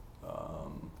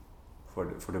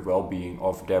for the well-being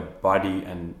of their body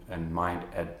and mind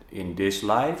in this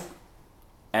life,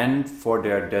 and for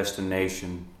their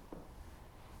destination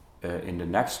in the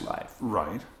next life.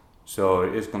 Right. So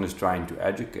ISKCON is trying to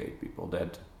educate people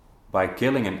that by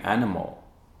killing an animal,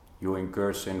 you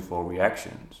incur sinful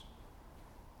reactions,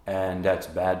 and that's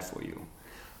bad for you.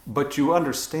 But you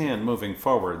understand, moving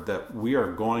forward, that we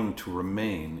are going to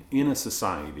remain in a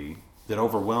society that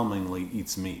overwhelmingly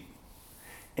eats meat.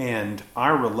 And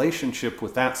our relationship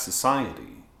with that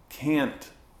society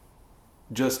can't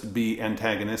just be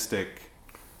antagonistic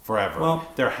forever. Well,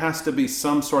 there has to be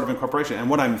some sort of incorporation. And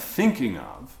what I'm thinking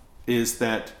of is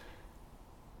that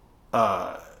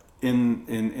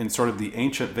in sort of the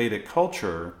ancient Vedic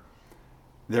culture,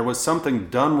 there was something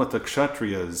done with the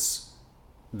kshatriyas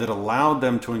that allowed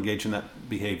them to engage in that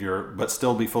behavior but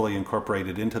still be fully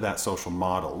incorporated into that social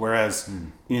model. Whereas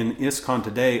in ISKCON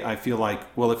today, I feel like,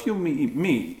 well, if you eat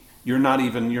meat, you're not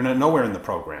nowhere in the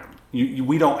program.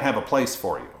 We don't have a place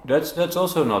for you. That's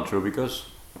also not true, because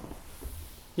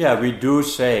we do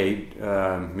say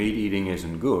meat eating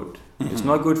isn't good. It's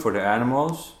not good for the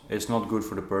animals. It's not good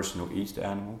for the person who eats the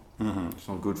animal. It's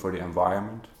not good for the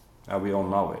environment. We all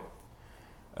know it.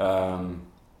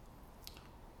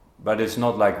 But it's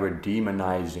not like we're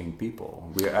demonizing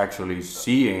people. We're actually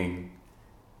seeing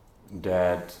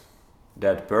that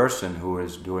person who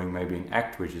is doing maybe an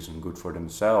act which isn't good for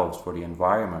themselves, for the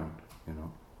environment,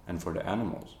 and for the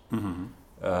animals.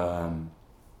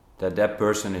 That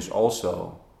person is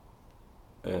also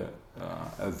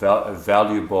a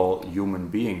valuable human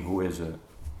being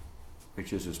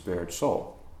which is a spirit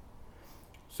soul.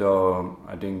 So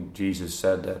I think Jesus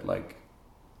said that,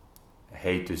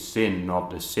 hate the sin, not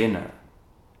the sinner.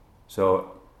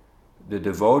 So the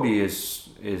devotee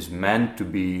is meant to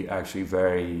be actually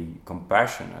very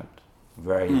compassionate,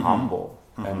 very humble,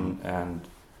 and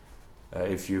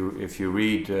if you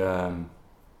read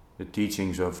the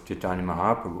teachings of Chaitanya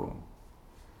Mahaprabhu,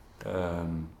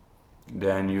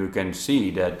 then you can see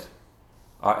that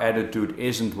our attitude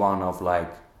isn't one of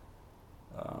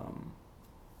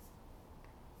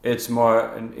it's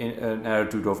more an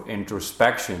attitude of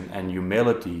introspection and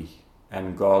humility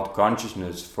and God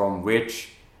consciousness, from which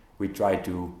we try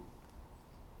to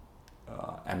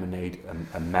emanate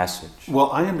a message. Well,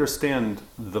 I understand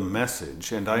the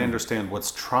message and I understand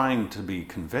what's trying to be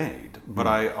conveyed, but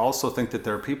I also think that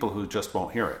there are people who just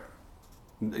won't hear it.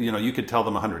 You could tell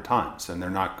them 100 times and they're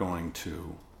not going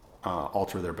to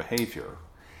alter their behavior.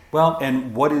 Well,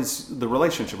 and what is the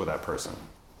relationship with that person?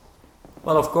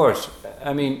 Well, of course.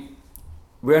 I mean,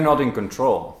 we're not in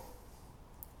control.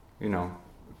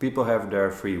 People have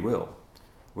their free will.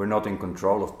 We're not in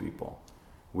control of people.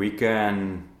 We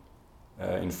can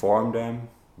inform them.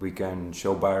 We can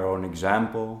show by our own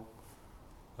example.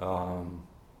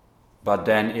 But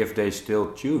then if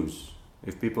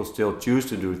people still choose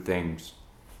to do things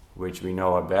which we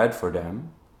know are bad for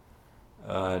them,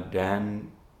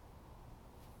 then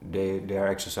they are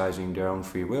exercising their own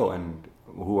free will. And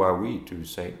who are we to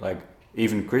say, like,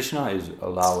 even Krishna is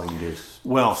allowing this.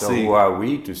 Well, so who are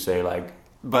we to say, like...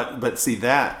 But see,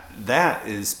 that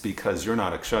is because you're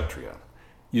not a Kshatriya.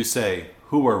 You say,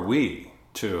 who are we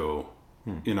to,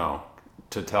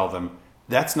 to tell them,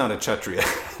 that's not a Kshatriya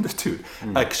attitude.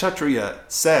 A Kshatriya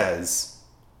says,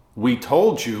 we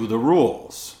told you the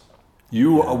rules.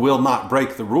 You will not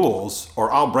break the rules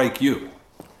or I'll break you.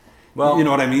 Well, you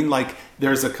know what I mean? Like,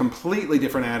 there's a completely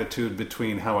different attitude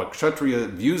between how a Kshatriya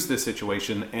views this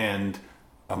situation and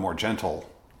a more gentle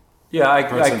I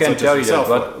can tell you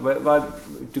that.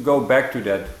 But to go back to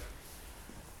that,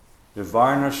 the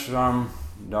Varnashram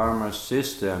Dharma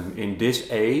system in this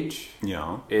age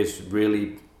is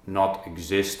really not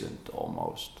existent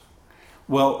almost.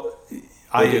 Well,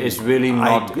 it's really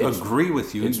not. I agree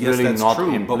with you. It's yes, really that's not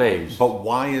true, in place. But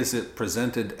why is it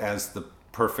presented as the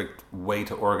perfect way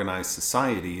to organize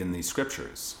society in these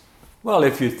scriptures? Well,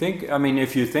 if you think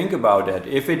about that,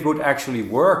 if it would actually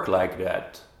work like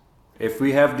that, if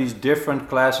we have these different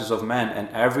classes of men and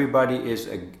everybody is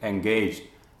engaged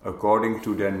according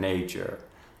to their nature.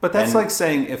 But that's like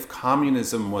saying if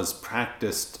communism was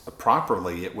practiced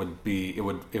properly, it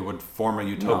would form a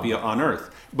utopia on Earth.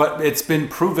 But it's been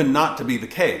proven not to be the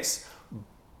case.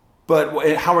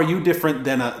 But how are you different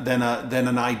than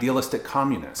an idealistic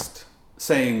communist?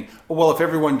 Saying, well, if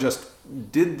everyone just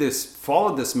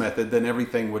followed this method, then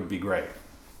everything would be great.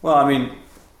 Well, I mean,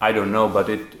 I don't know, but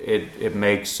it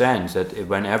makes sense that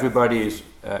when everybody is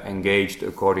engaged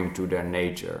according to their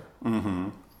nature,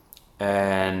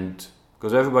 and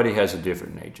because everybody has a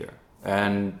different nature,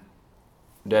 and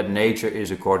that nature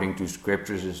is according to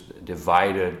scriptures is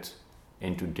divided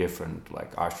into different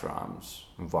like ashrams,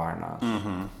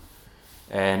 varnas.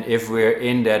 And if we're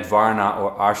in that varna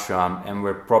or ashram and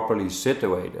we're properly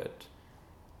situated,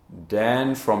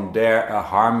 then from there a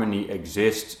harmony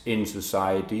exists in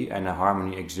society and a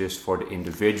harmony exists for the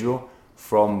individual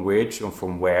from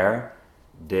where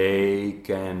they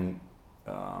can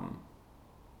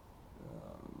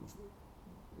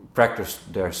practice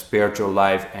their spiritual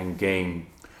life and gain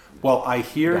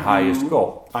the highest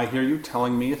goal. I hear you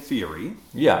telling me a theory.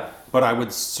 Yeah. But I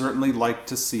would certainly like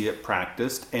to see it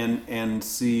practiced and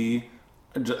see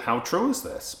how true is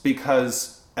this?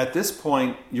 Because at this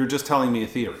point, you're just telling me a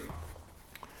theory.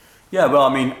 Yeah, well,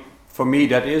 I mean, for me,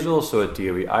 that is also a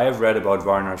theory. I have read about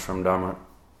Varnashram Dharma,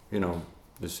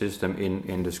 the system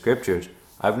in the scriptures.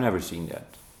 I've never seen that.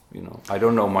 I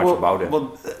don't know much about it.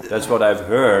 Well, that's what I've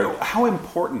heard. How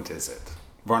important is it,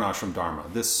 Varnashram Dharma,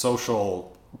 this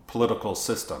social political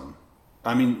system?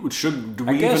 I mean, do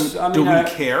we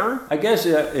care? I guess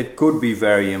it could be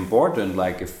very important,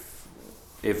 like if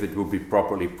it would be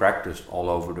properly practiced all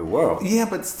over the world. Yeah,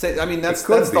 but that's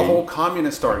the whole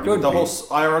communist argument, the whole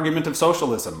argument of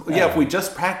socialism. Yeah, if we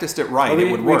just practiced it right,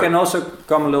 it would work. We can also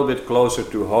come a little bit closer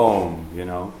to home,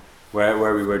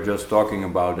 where we were just talking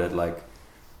about that, like,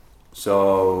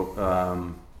 so,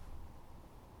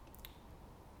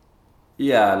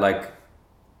 like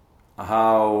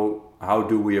how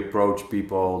do we approach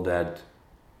people that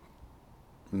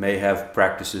may have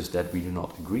practices that we do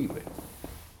not agree with,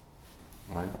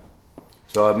 right?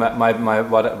 So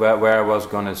where I was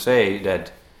gonna say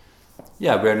that,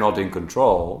 we're not in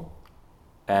control,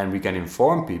 and we can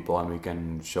inform people and we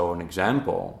can show an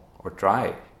example or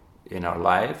try in our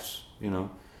lives,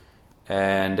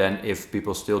 and then if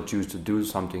people still choose to do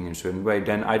something in a certain way,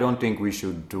 then I don't think we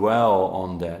should dwell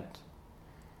on that.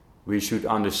 We should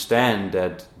understand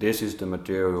that this is the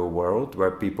material world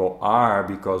where people are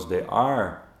because they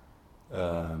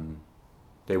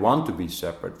want to be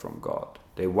separate from God.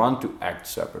 They want to act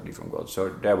separately from God. So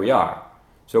there we are.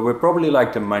 So we're probably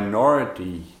like the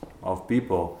minority of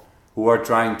people who are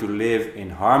trying to live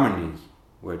in harmony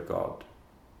with God.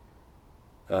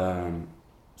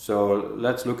 So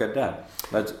let's look at that.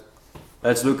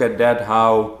 Let's look at that,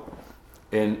 how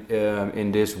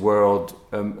in this world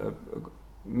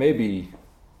maybe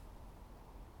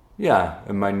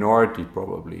a minority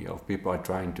probably of people are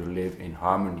trying to live in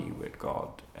harmony with God,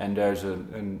 and there's a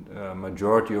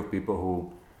majority of people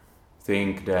who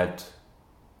think that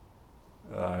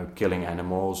killing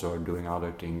animals or doing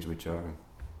other things which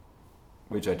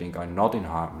I think are not in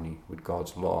harmony with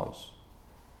God's laws.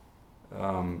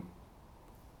 How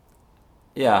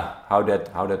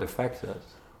that affects us.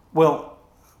 Well,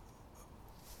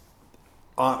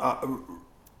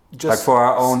 just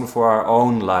like for our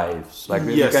own lives, like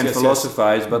we can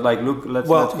philosophize, but like let's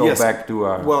go back to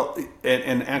our. Well,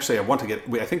 and actually,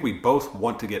 I think we both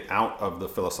want to get out of the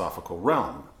philosophical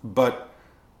realm, but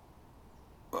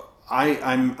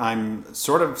I'm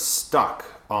sort of stuck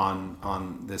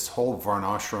on this whole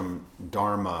Varnashram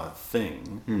Dharma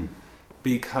thing,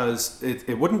 because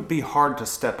it wouldn't be hard to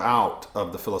step out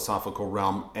of the philosophical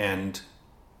realm and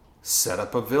set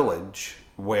up a village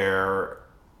where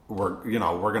we're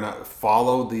going to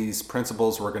follow these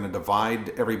principles, we're going to divide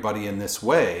everybody in this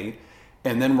way,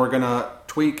 and then we're going to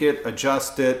tweak it,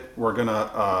 adjust it, we're going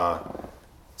to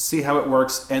see how it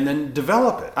works, and then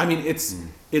develop it. I mean,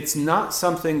 it's not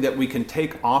something that we can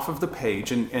take off of the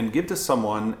page and give to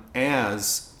someone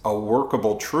as a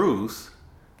workable truth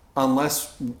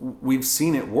unless we've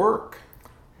seen it work.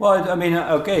 Well, I mean,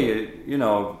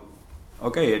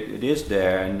 it is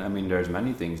there, and I mean, there's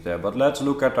many things there, but let's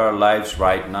look at our lives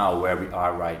right now, where we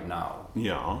are right now.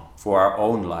 Yeah. For our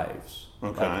own lives.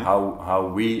 Okay. Like how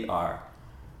we are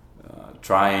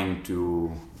trying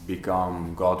to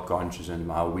become God conscious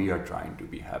and how we are trying to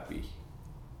be happy.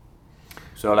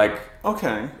 So like,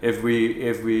 okay, if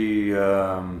we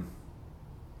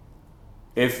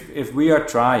are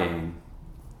trying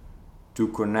to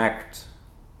connect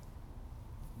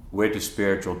with the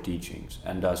spiritual teachings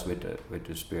and thus with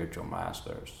the spiritual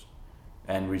masters,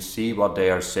 and we see what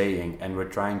they are saying, and we're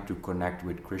trying to connect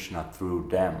with Krishna through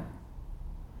them,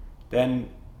 then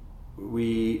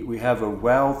we have a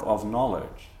wealth of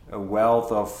knowledge, a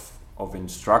wealth of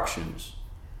instructions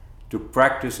to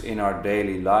practice in our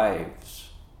daily lives,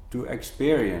 to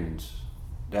experience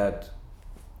that,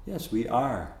 yes, we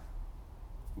are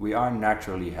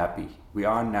naturally happy, we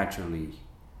are naturally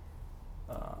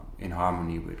in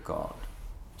harmony with God.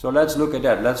 So let's look at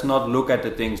that. Let's not look at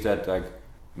the things that like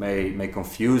may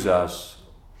confuse us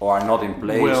or are not in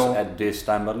place at this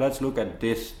time, but let's look at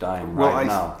this time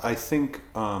now. I think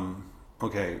to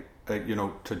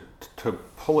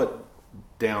pull it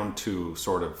down to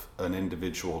sort of an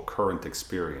individual current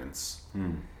experience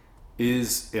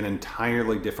is an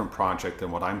entirely different project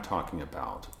than what I'm talking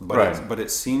about. But right. But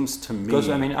it seems to me, because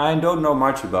I mean, I don't know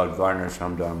much about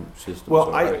Varnashram Dharma systems.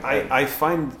 Well, I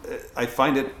find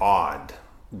it odd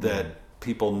that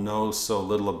people know so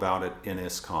little about it in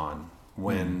ISKCON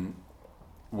when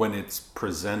it's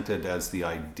presented as the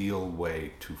ideal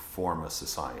way to form a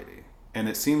society. And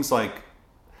it seems like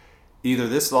either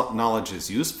this knowledge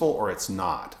is useful or it's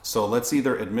not. So let's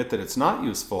either admit that it's not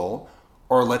useful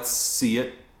or let's see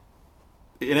it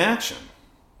in action.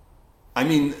 I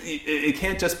mean, it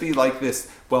can't just be like this,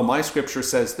 well, my scripture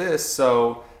says this,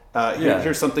 so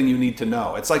here's something you need to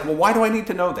know. It's like, well, why do I need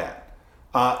to know that?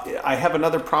 I have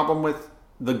another problem with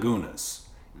the gunas.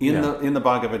 In the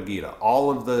Bhagavad Gita, all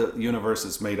of the universe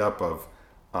is made up of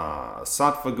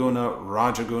Sattva guna,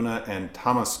 Rajaguna, and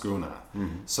Tamas guna.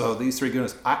 So these three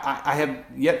gunas, I have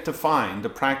yet to find a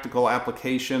practical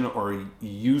application or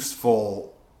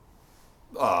useful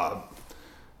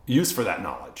use for that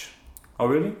knowledge. Oh,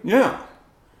 really? Yeah.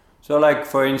 So, like,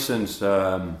 for instance,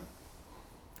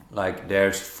 like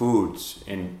there's foods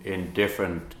in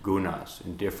different gunas,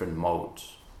 in different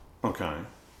modes. Okay.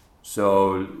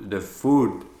 So the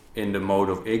food in the mode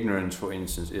of ignorance, for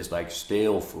instance, is like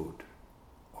stale food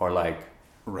or like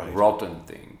rotten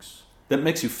things. That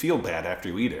makes you feel bad after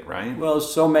you eat it, right? Well,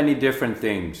 so many different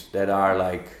things that are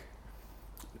like,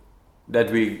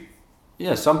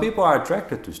 some people are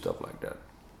attracted to stuff like that.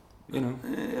 You know?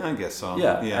 I guess so.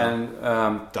 Yeah.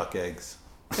 And duck eggs.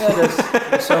 Yeah,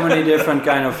 there's so many different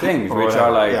kind of things which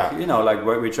are like,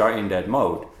 which are in that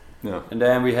mode. Yeah. And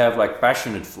then we have like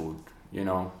passionate food,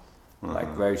 like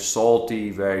very salty,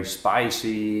 very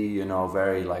spicy,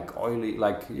 very like oily,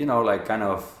 like, like kind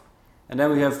of. And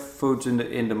then we have foods in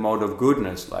the mode of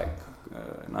goodness, like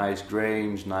nice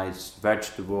grains, nice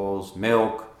vegetables,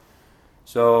 milk.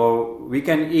 So we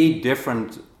can eat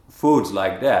different foods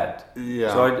like that.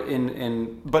 Yeah. So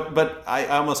But I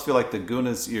almost feel like the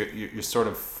gunas, you're sort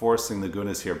of forcing the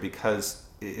gunas here, because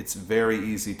it's very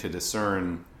easy to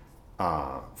discern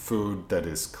food that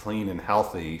is clean and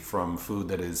healthy from food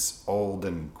that is old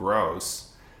and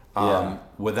gross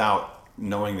without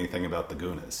knowing anything about the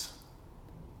gunas.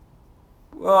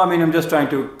 Well, I mean, I'm just trying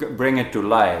to bring it to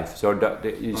life. So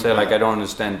you say like, I don't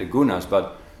understand the gunas,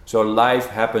 but so life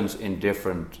happens in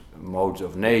different modes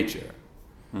of nature.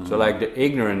 So like the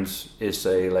ignorance is,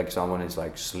 say, like someone is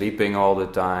like sleeping all the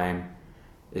time,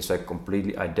 is like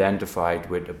completely identified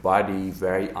with the body,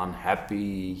 very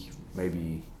unhappy,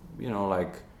 maybe, you know,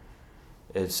 like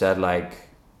it said, like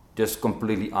just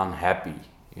completely unhappy,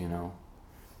 you know.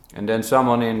 And then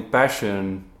someone in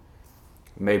passion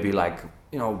maybe like,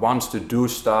 you know, wants to do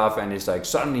stuff and is like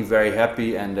suddenly very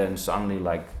happy and then suddenly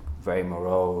like very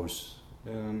morose.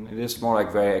 It is more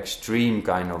like very extreme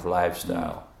kind of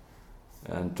lifestyle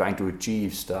and trying to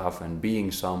achieve stuff and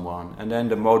being someone. And then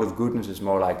the mode of goodness is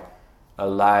more like a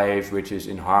life which is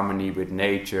in harmony with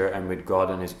nature and with God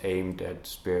and is aimed at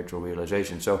spiritual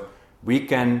realization. So we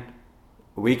can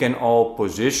all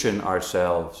position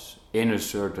ourselves in a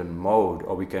certain mode,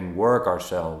 or we can work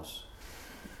ourselves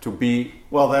to be.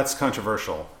 Well, that's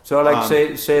controversial. So like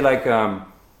say like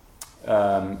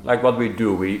what we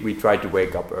do, we try to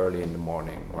wake up early in the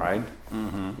morning, right?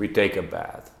 Mm-hmm. We take a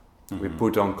bath, we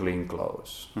put on clean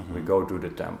clothes, we go to the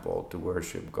temple to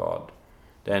worship God,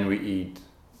 then we eat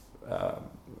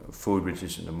food which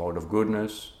is in the mode of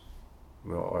goodness,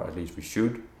 or at least we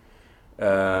should.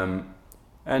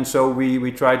 And so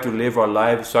we try to live our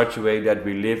life such a way that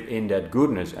we live in that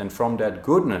goodness, and from that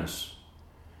goodness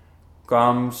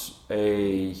comes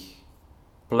a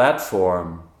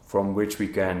platform from which we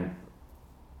can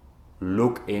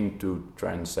look into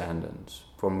transcendence,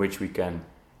 from which we can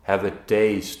have a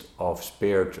taste of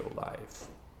spiritual life.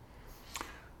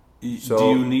 So,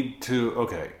 do you need to?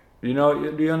 Okay. You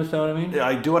know, do you understand what I mean? Yeah,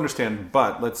 I do understand,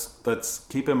 but let's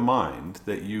keep in mind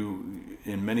that you,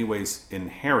 in many ways,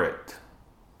 inherit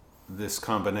this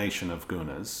combination of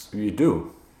gunas. You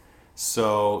do.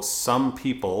 So some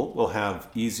people will have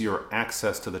easier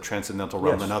access to the transcendental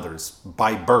realm than others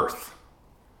by birth.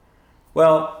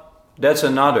 Well, that's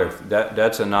another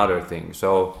thing.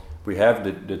 So we have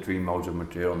the three modes of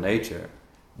material nature.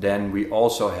 Then we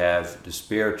also have the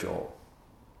spiritual,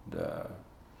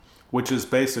 which is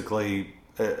basically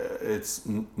it's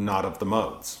not of the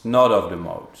modes. Not of the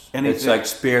modes. It's like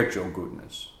spiritual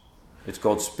goodness. It's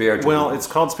called spiritual. Well, goodness.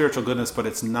 It's called spiritual goodness, but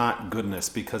it's not goodness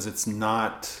because it's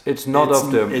not. It's not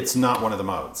It's not one of the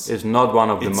modes. It's not one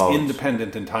of the modes. It's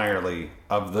independent entirely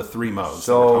of the three modes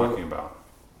that we're talking about.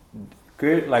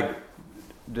 Like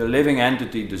the living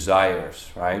entity desires,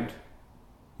 right?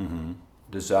 Mm-hmm.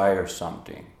 Desires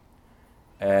something,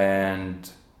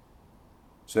 and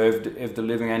so if the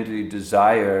living entity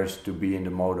desires to be in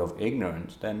the mode of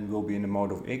ignorance, then we'll be in the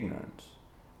mode of ignorance.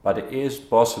 But it is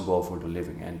possible for the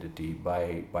living entity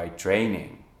by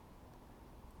training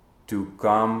to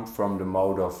come from the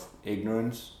mode of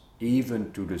ignorance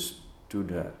even to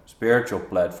the spiritual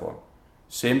platform,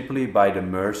 simply by the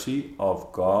mercy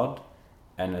of God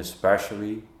and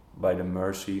especially by the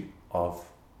mercy of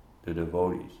the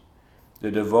devotees. The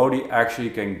devotee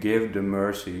actually can give the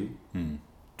mercy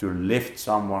to lift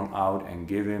someone out and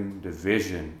give him the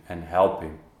vision and help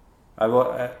him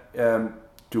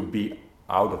to be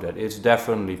out of that. It's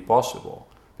definitely possible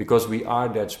because we are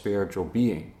that spiritual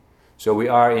being. So we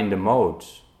are in the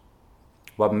modes.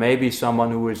 But maybe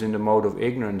someone who is in the mode of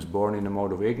ignorance, born in the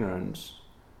mode of ignorance,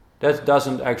 that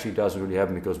doesn't really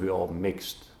happen because we're all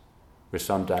mixed. We're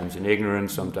sometimes in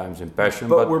ignorance, sometimes in passion.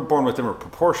 But we're born with different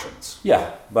proportions.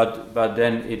 Yeah, but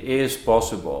then it is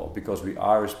possible because we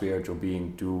are a spiritual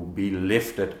being to be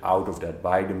lifted out of that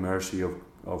by the mercy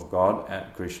of God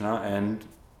and Krishna, and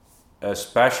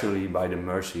especially by the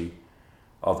mercy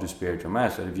of the spiritual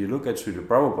master. If you look at Srila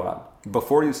Prabhupada...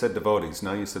 Before you said devotees,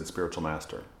 now you said spiritual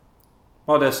master.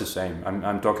 Well, that's the same.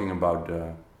 I'm talking about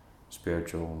the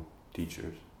spiritual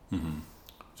teachers. Mm-hmm.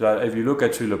 So if you look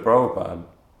at Srila Prabhupada,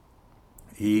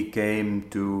 he came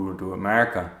to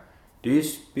America.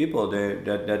 These people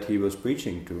that he was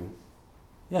preaching to,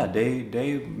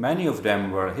 many of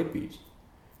them were hippies.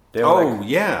 They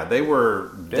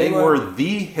were they were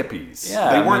the hippies.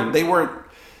 Yeah, they weren't.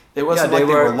 It wasn't like they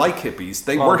were like hippies.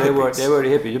 They were hippies. They were the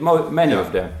hippies. Many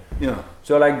of them. Yeah.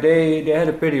 So like they had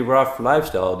a pretty rough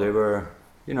lifestyle. They were,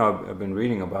 I've been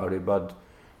reading about it, but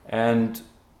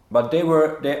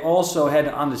they also had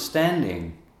an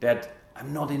understanding that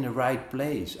I'm not in the right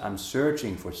place. I'm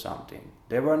searching for something.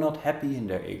 They were not happy in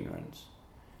their ignorance.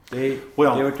 They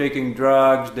were taking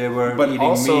drugs, they were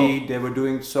eating meat, they were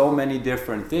doing so many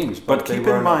different things, but they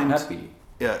were not happy.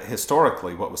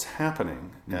 Historically, what was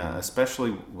happening,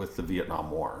 especially with the Vietnam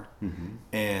War,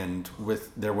 and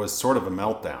there was sort of a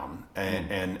meltdown,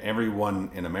 and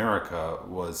everyone in America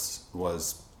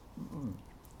was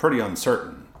pretty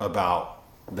uncertain about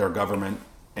their government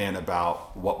and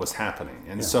about what was happening,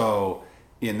 and so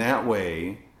in that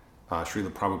way,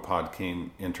 Srila Prabhupada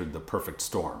entered the perfect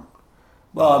storm.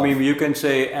 Well, I mean, you can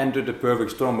say enter the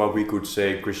perfect storm, but we could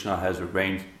say Krishna has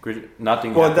arranged.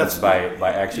 Nothing happens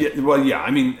by accident. Yeah, well, yeah.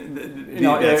 I mean,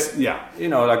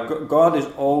 like God is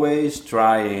always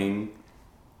trying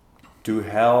to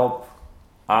help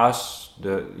us,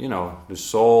 the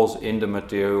souls in the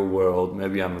material world.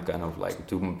 Maybe I'm kind of like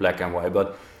too black and white,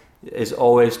 but is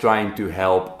always trying to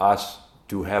help us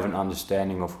to have an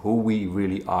understanding of who we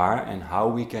really are and how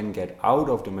we can get out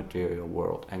of the material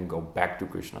world and go back to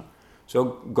Krishna.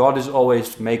 So God is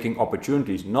always making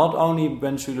opportunities, not only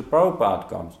when Srila Prabhupada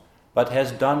comes, but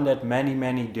has done that many,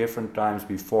 many different times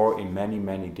before in many,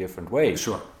 many different ways.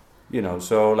 Sure.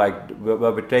 So like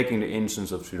we're taking the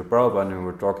instance of Srila Prabhupada and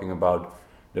we're talking about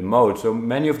the mode. So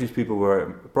many of these people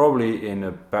were probably in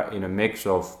a mix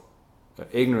of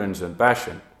ignorance and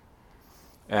passion.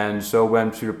 And so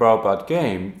when Srila Prabhupada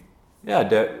came,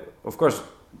 of course,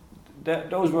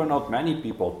 those were not many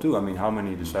people too. I mean, how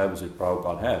many disciples did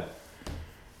Prabhupada have?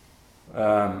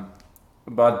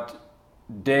 But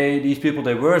these people,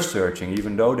 they were searching,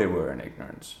 even though they were in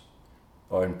ignorance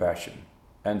or in passion.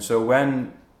 And so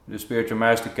when the spiritual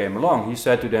master came along, he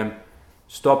said to them,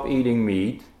 stop eating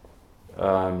meat,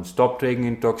 stop taking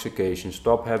intoxication,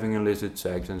 stop having illicit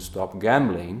sex, and stop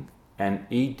gambling, and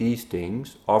eat these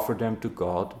things, offer them to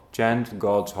God, chant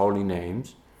God's holy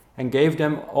names, and gave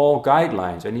them all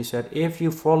guidelines. And he said, if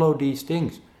you follow these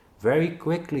things very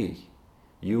quickly,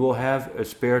 you will have a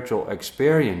spiritual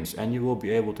experience and you will be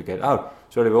able to get out.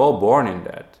 So they were all born in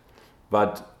that.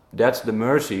 But that's the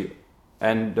mercy.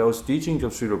 And those teachings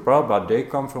of Srila Prabhupada, they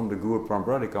come from the Guru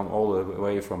Parampara, they come all the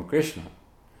way from Krishna.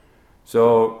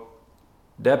 So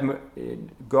that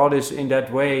God is in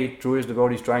that way, through his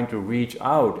devotees, trying to reach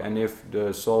out. And if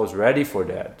the soul is ready for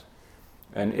that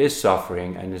and is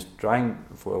suffering and is trying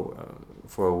for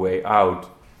a way out,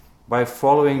 by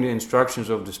following the instructions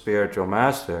of the spiritual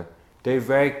master, they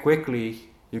very quickly,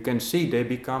 you can see,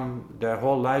 their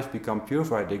whole lives become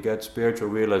purified. They get spiritual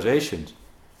realizations.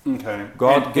 Okay.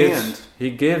 God gives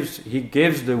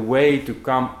the way to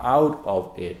come out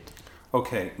of it.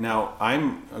 Okay. Now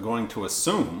I'm going to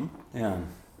assume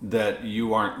that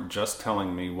you aren't just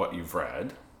telling me what you've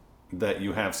read, that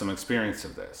you have some experience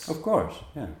of this. Of course.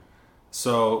 Yeah.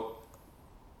 So,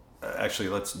 actually,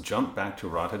 let's jump back to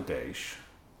Radha Desh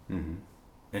and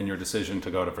your decision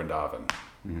to go to Vrindavan.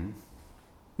 Mm-hmm.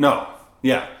 No.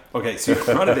 Yeah. Okay. So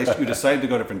Radha Desh, you decided to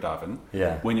go to Vrindavan.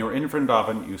 Yeah. When you were in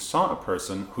Vrindavan, you saw a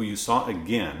person who you saw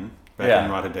again back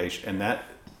in Radha Desh, and that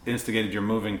instigated your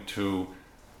moving to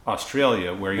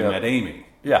Australia, where you met Amy.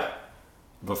 Yeah.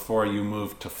 Before you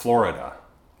moved to Florida.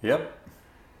 Yep.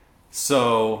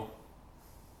 So,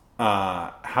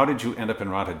 how did you end up in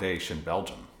Radha Desh in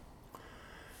Belgium?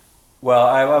 Well,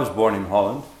 I was born in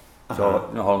Holland.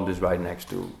 So Holland is right next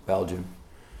to Belgium.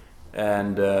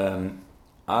 And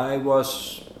I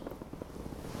was,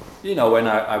 when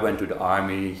I went to the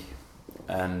army,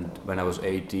 and when I was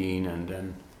 18, and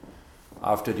then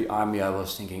after the army I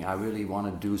was thinking, I really want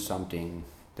to do something,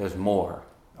 there's more.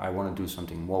 I want to do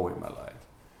something more with my life.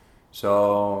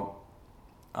 So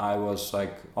I was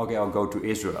like, okay, I'll go to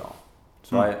Israel.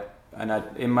 So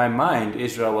in my mind,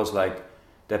 Israel was like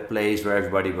that place where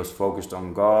everybody was focused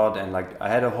on God, and like I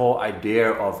had a whole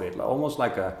idea of it, almost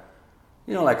like a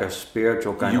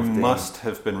spiritual kind of thing. You must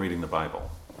have been reading the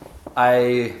Bible.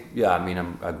 I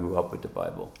grew up with the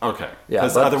Bible. Okay.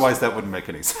 Because otherwise that wouldn't make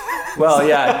any sense. Well,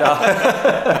 yeah. No.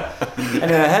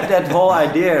 And I had that whole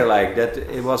idea, like, that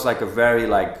it was like a very,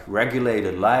 like,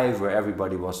 regulated life where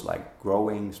everybody was, like,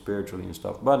 growing spiritually and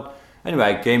stuff. But anyway,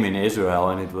 I came in Israel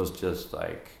and it was just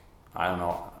like, I don't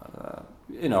know,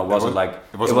 it wasn't like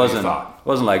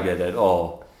that at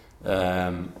all.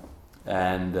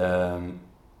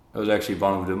 It was actually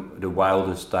one of the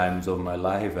wildest times of my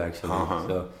life,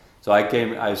 actually. So I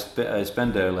came. I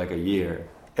spent there like a year.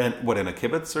 And what, in a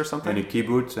kibbutz or something? In a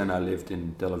kibbutz, and I lived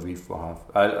in Tel Aviv for half.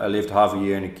 I lived half a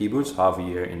year in a kibbutz, half a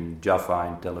year in Jaffa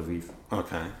in Tel Aviv.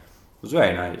 Okay. It was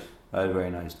very nice. I had a very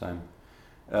nice time.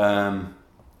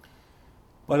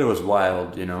 But it was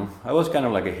wild, I was kind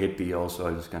of like a hippie also.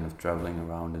 I was kind of traveling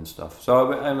around and stuff. So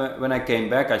when I came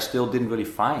back, I still didn't really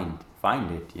find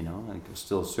it, I was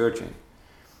still searching.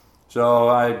 So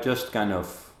I just kind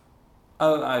of,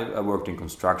 I worked in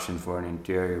construction for an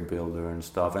interior builder and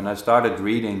stuff, and I started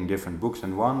reading different books,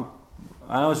 and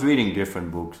I was reading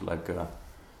different books, like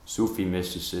Sufi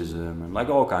mysticism and like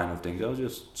all kind of things. I was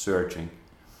just searching.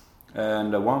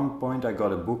 And at one point I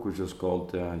got a book which was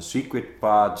called Secret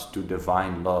Paths to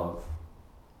Divine Love.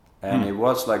 And it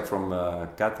was like from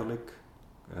Catholic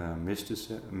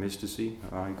mysticy,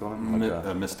 how you call him?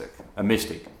 A mystic. A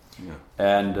mystic. Yeah.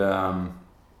 And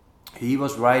he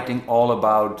was writing all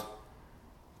about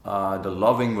the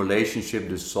loving relationship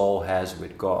the soul has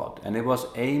with God. And it was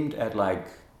aimed at like,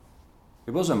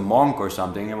 it was a monk or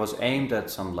something. It was aimed at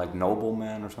some like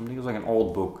nobleman or something. It was like an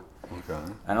old book. Okay.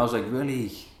 And I was like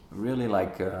really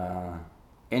like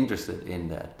interested in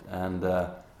that. And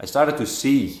I started to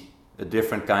see a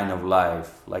different kind of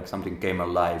life, like something came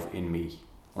alive in me,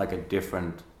 like a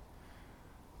different,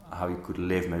 how you could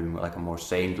live maybe like a more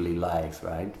saintly life,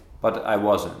 right? But I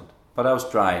wasn't. But I was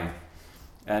trying.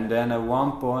 And then at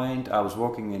one point I was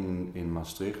walking in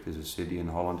Maastricht, is a city in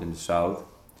Holland in the south,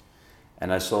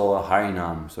 and I saw a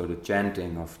Harinam, so the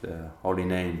chanting of the holy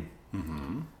name.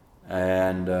 Mm-hmm.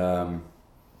 And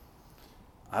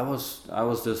I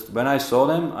was just, when I saw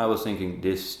them, I was thinking,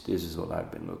 this is what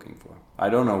I've been looking for. I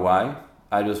don't know why.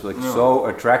 I just like so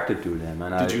attracted to them.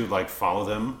 And Did you like follow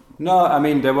them? No, I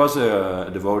mean there was a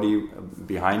devotee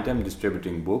behind them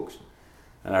distributing books,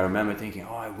 and I remember thinking,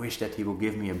 oh, I wish that he would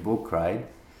give me a book, right?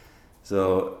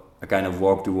 So I kind of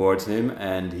walked towards him,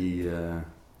 and he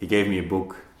gave me a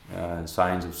book,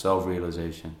 Science of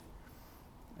Self-Realization,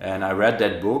 and I read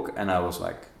that book, and I was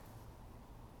like,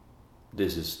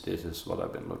 this is what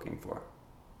I've been looking for.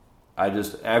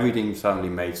 Everything suddenly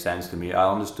made sense to me.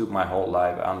 I understood my whole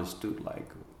life. I understood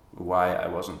like why I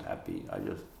wasn't happy. I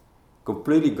just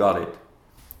completely got it.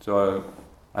 So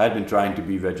I had been trying to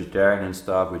be vegetarian and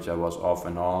stuff, which I was off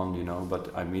and on,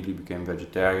 but I immediately became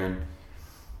vegetarian.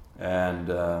 And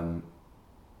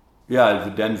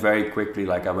then very quickly,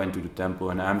 like I went to the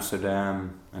temple in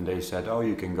Amsterdam, and they said, oh,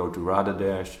 you can go to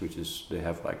Radhadesh, they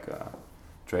have like a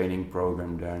training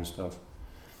program there and stuff.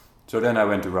 So then I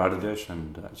went to Radhadesh,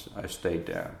 and I stayed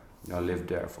there. I lived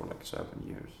there for like 7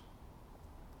 years.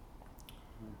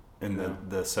 And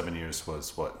the 7 years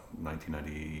was what,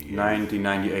 1998?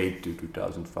 1998 to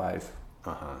 2005.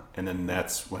 And then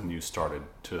that's when you started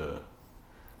to...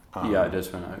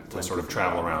 that's when I to sort of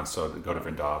travel around, so to go to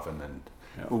Vrindavan. And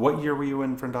what year were you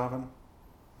in Vrindavan?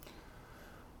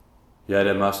 Yeah,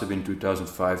 that must have been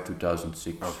 2005,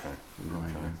 2006. Okay.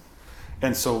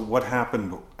 And so what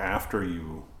happened after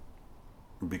you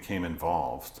became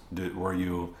involved? Were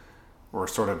you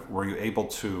able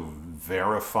to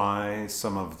verify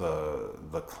some of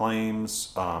the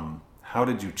claims? How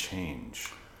did you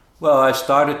change? Well, I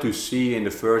started to see in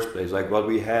the first place, like what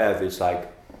we have is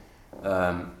like,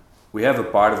 we have a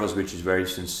part of us which is very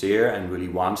sincere and really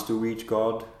wants to reach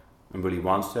God and really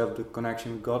wants to have the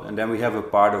connection with God. And then we have a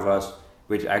part of us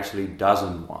which actually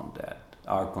doesn't want that,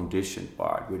 our conditioned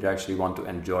part, which actually want to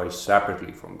enjoy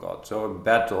separately from God. So a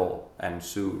battle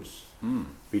ensues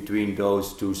between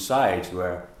those two sides,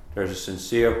 where there's a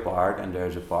sincere part and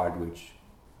there's a part which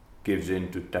gives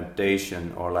in to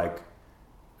temptation or like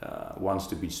wants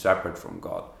to be separate from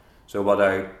God. So what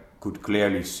I could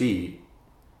clearly see,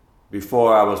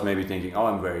 before I was maybe thinking, oh,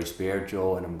 I'm very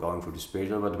spiritual and I'm going for the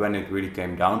spiritual, but when it really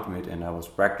came down to it and I was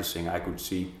practicing, I could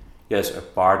see, yes, a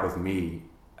part of me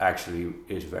actually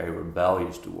is very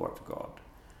rebellious towards God.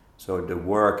 So the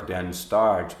work then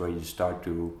starts where you start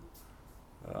to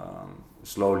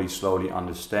slowly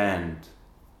understand.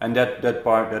 And that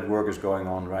work is going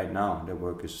on right now. That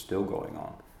work is still going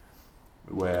on.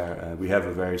 Where we have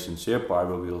a very sincere part,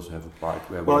 but we also have a part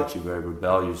where we're actually very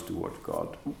rebellious towards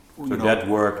God. So that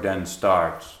work then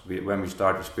starts when we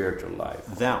start a spiritual life.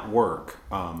 That work,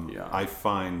 I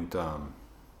find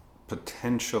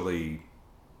potentially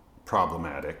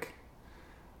problematic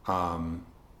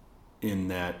in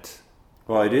that...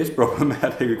 Well, it is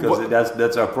problematic because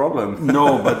that's our problem.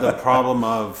 No, but the problem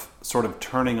of sort of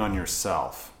turning on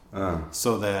yourself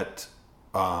so that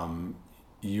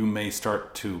you may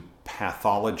start to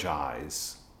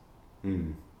pathologize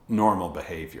normal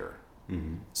behavior.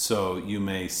 Mm-hmm. So you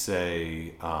may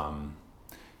say,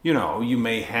 you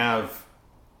may have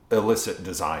illicit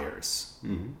desires.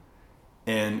 Mm-hmm.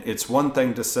 And it's one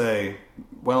thing to say,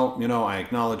 well, I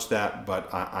acknowledge that,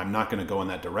 but I'm not going to go in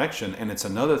that direction. And it's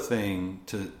another thing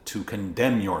to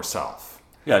condemn yourself.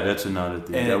 Yeah, that's another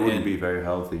thing. That wouldn't be very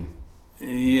healthy.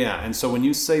 Yeah, and so when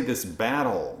you say this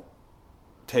battle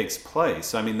takes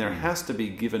place, I mean, there has to be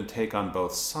give and take on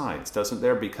both sides, doesn't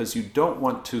there? Because you don't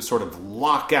want to sort of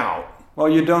lock out. Well,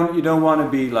 you don't want to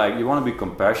be like, you want to be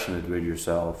compassionate with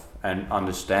yourself and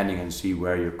understanding and see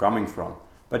where you're coming from.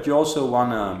 But you also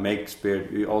want to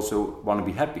you also want to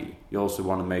be happy. You also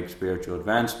want to make spiritual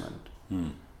advancement.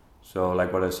 So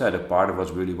like what I said, a part of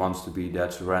us really wants to be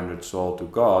that surrendered soul to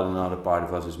God. Another part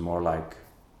of us is more like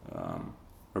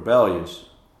rebellious.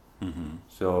 Mm-hmm.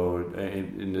 So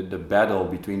in the battle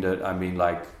between that, I mean,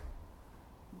 like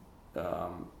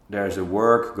there's a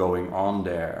work going on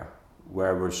there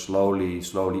where we're slowly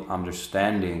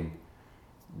understanding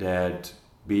that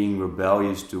being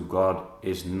rebellious to God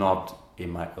is not in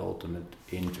my ultimate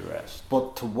interest.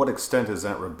 But to what extent is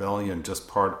that rebellion just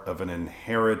part of an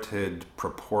inherited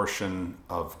proportion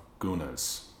of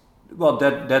gunas? Well,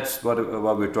 that's what we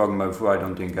were talking about before. I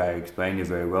don't think I explained it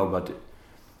very well, but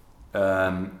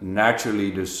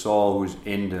naturally the soul who's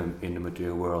in the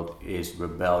material world is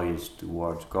rebellious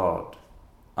towards God,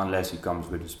 unless he comes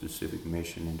with a specific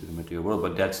mission into the material world.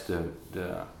 But that's the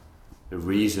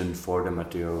reason for the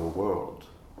material world.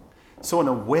 So in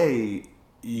a way,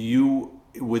 you,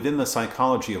 within the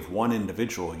psychology of one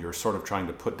individual, you're sort of trying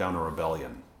to put down a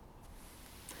rebellion.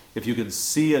 If you could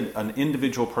see an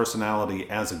individual personality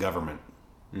as a government,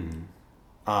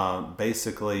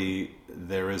 basically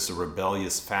there is a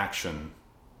rebellious faction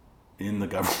in the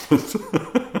government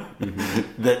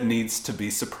that needs to be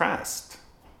suppressed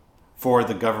for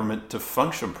the government to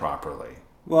function properly.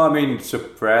 Well, I mean,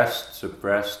 suppressed.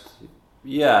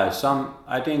 Yeah,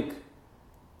 I think.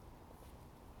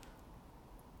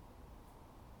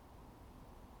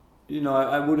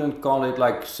 I wouldn't call it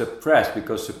like suppressed,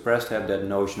 because suppressed have that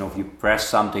notion of you press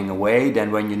something away,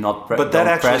 then when you not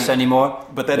press anymore,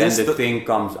 then the thing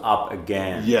comes up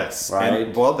again. Yes, right.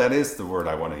 And, well, that is the word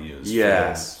I want to use.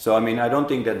 Yes. So I mean, I don't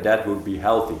think that would be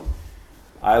healthy.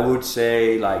 I would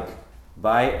say, like,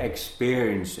 by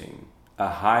experiencing a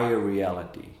higher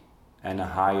reality and a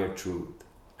higher truth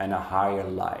and a higher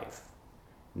life,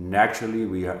 naturally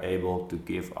we are able to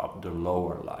give up the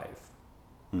lower life.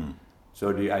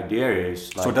 So the idea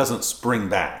is, like, so it doesn't spring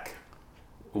back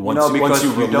once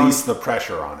you release the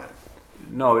pressure on it.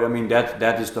 No, I mean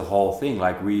that is the whole thing.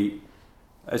 Like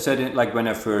I said it, like when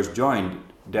I first joined,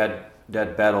 that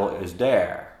battle is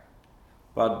there,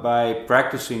 but by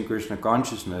practicing Krishna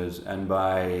consciousness and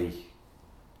by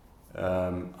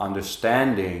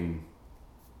understanding,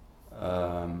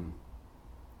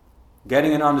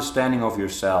 getting an understanding of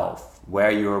yourself,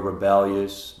 where you're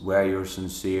rebellious, where you're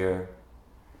sincere.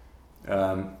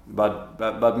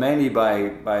 But mainly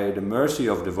by the mercy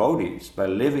of devotees, by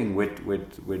living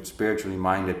with spiritually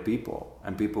minded people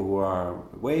and people who are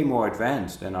way more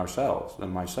advanced than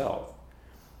myself.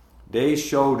 They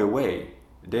show the way.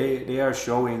 They are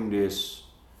showing this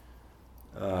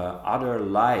other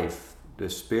life, the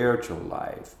spiritual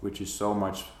life, which is so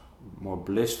much more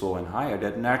blissful and higher,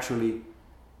 that naturally.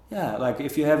 Yeah, like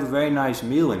if you have a very nice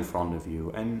meal in front of you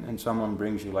and someone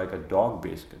brings you like a dog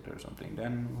biscuit or something,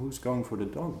 then who's going for the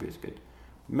dog biscuit?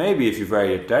 Maybe if you're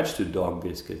very attached to dog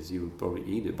biscuits, you would probably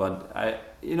eat it. But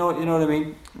you know what I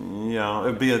mean? Yeah,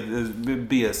 it'd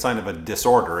be a sign of a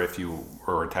disorder if you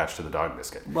were attached to the dog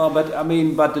biscuit. Well,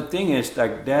 but the thing is,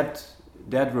 like, that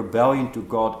rebellion to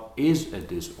God is a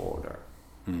disorder.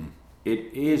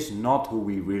 It is not who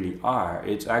we really are.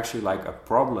 It's actually like a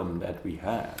problem that we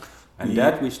have. And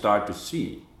that we start to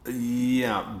see.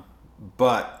 Yeah,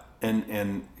 but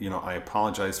and I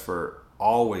apologize for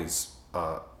always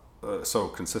so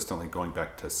consistently going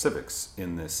back to civics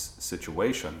in this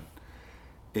situation.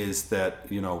 Is that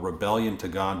rebellion to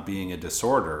God being a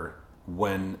disorder,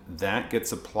 when that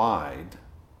gets applied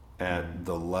at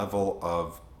the level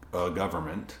of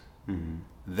government,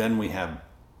 then we have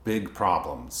big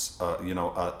problems.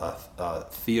 A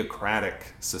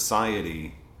theocratic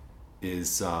society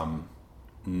is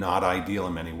not ideal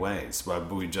in many ways,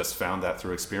 but we just found that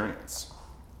through experience.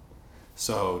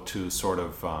 So to sort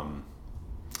of,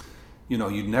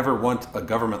 you'd never want a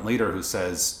government leader who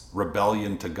says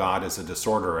rebellion to God is a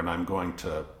disorder and I'm going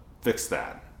to fix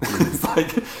that. It's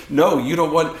like, no, you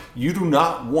do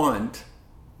not want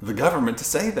the government to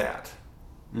say that.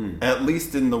 At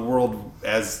least in the world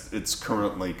as it's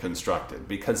currently constructed,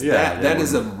 because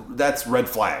that's red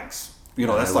flags.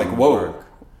 That's like, whoa. Work.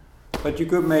 But you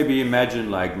could maybe imagine,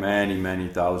 like many, many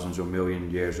thousands or million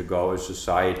years ago, a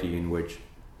society in which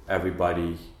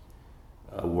everybody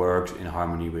works in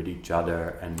harmony with each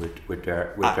other and with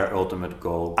their ultimate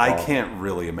goal. I can't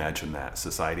really imagine that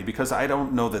society, because I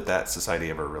don't know that society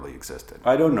ever really existed.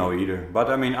 I don't know either, but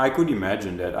I mean, I could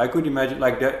imagine that. I could imagine,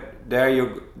 like, they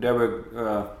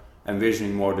were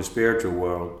envisioning more the spiritual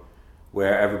world,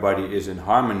 where everybody is in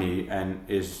harmony and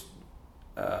is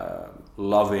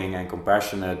loving and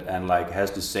compassionate and like has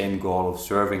the same goal of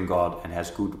serving God and has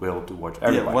goodwill towards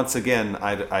everybody. Yeah, once again,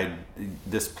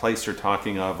 this place you're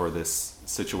talking of, or this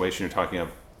situation you're talking of,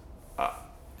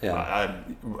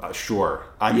 sure.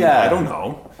 I mean, I don't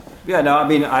know. Yeah, no, I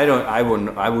mean, I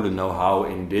wouldn't know how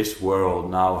in this world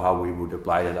now how we would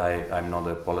apply that. I'm not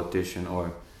a politician,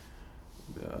 or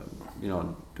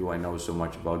do I know so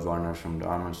much about Varnashram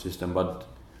Dharma system? But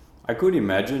I could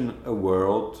imagine a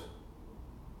world.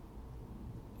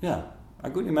 Yeah,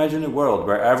 I could imagine a world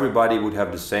where everybody would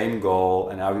have the same goal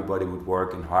and everybody would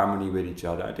work in harmony with each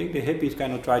other. I think the hippies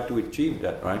kind of tried to achieve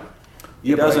that, right?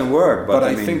 it doesn't work. But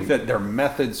I think that their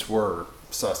methods were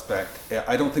suspect.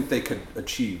 I don't think they could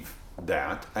achieve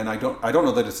that, and I don't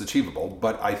know that it's achievable.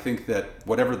 But I think that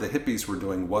whatever the hippies were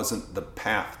doing wasn't the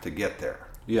path to get there.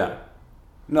 Yeah.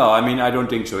 No, I mean, I don't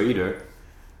think so either.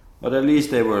 But at least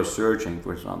they were searching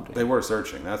for something. They were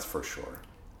searching, that's for sure.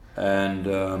 And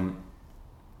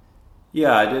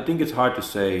yeah, I think it's hard to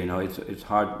say. You know, it's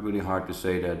really hard to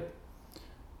say that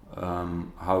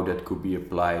how that could be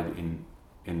applied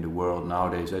in the world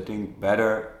nowadays. I think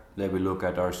better that we look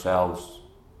at ourselves.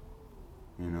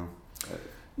 You know,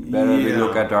 better we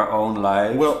look at our own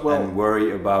lives and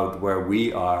worry about where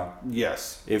we are.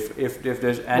 Yes. If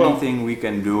there's anything we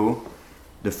can do,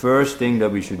 the first thing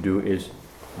that we should do is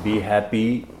be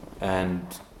happy and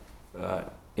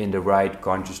in the right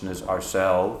consciousness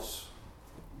ourselves,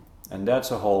 and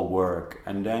that's a whole work.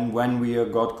 And then when we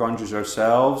have got conscious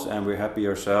ourselves and we're happy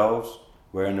ourselves,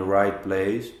 we're in the right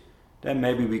place, then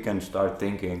maybe we can start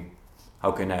thinking,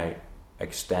 how can I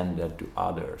extend that to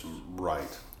others?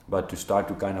 Right. But to start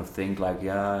to kind of think like,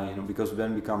 because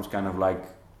then it becomes kind of like,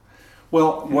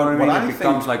 well, it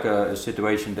becomes like a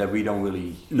situation that we don't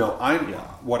really. No,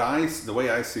 the way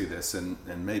I see this,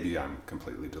 and maybe I'm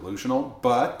completely delusional,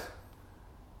 but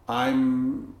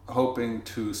I'm hoping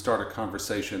to start a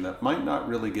conversation that might not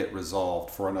really get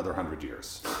resolved for another 100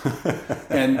 years.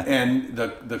 and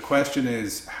the question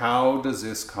is, how does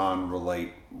ISKCON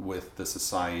relate with the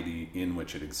society in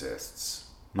which it exists?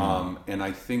 And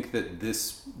I think that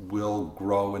this will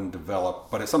grow and develop,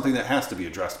 but it's something that has to be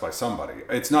addressed by somebody.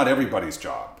 It's not everybody's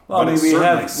job, but it's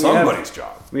certainly somebody's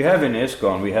job. We have in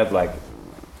ISKCON, we have like,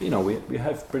 we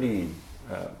have pretty,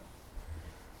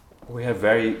 we have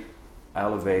very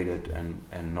elevated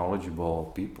and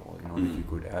knowledgeable people, that you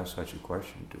could ask such a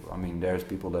question to. I mean, there's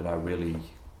people that are really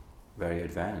very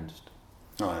advanced.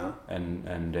 Oh, yeah?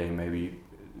 And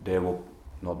they will,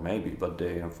 not maybe, but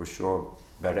they are for sure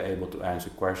better able to answer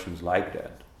questions like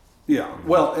that. Yeah,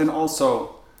 well, and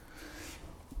also,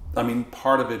 I mean,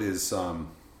 part of it is,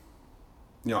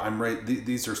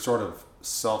 these are sort of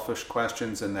selfish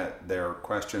questions, in that they're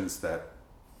questions that,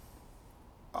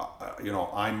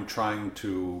 I'm trying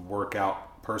to work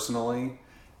out personally,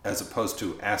 as opposed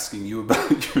to asking you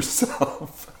about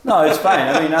yourself. No, it's fine.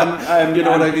 I mean, I'm you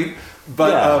know what I mean?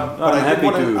 But, but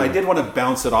I did want to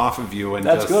bounce it off of you and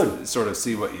That's just good. sort of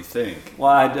see what you think.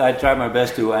 Well, I try my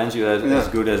best to answer you as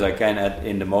good as I can.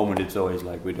 In the moment, it's always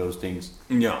like with those things.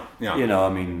 Yeah. I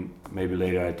mean, maybe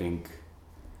later I think.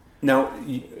 Now,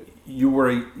 you were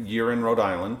a year in Rhode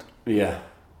Island. Yeah.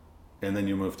 And then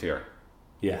you moved here.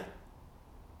 Yeah.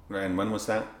 And when was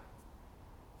that?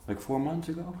 Like 4 months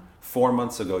ago? 4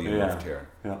 months ago you moved here.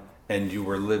 Yeah. And you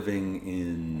were living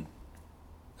in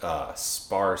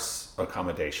sparse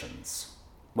accommodations.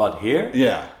 What, here?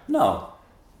 Yeah. No.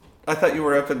 I thought you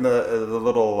were up in the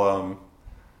little...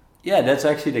 Yeah, that's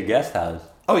actually the guest house.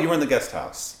 Oh, you were in the guest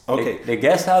house. Okay. The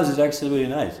guest house is actually really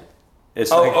nice. It's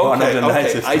one of the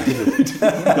nicest. I didn't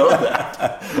know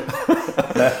that.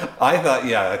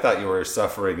 I thought you were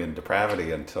suffering in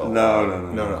depravity until...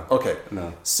 No. Okay.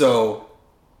 No. So...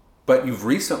 But you've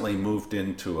recently moved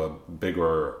into a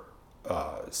bigger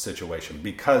situation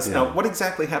because now what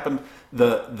exactly happened?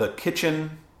 The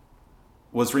kitchen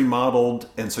was remodeled,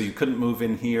 and so you couldn't move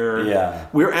in here. Yeah,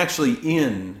 we're actually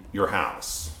in your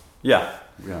house. Yeah.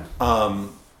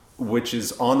 Which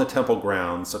is on the temple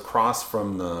grounds, across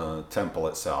from the temple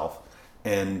itself.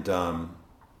 And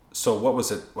so, what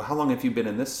was it? How long have you been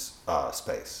in this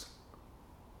space?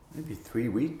 Maybe 3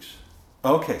 weeks.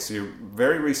 Okay, so you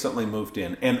very recently moved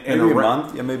in, and maybe a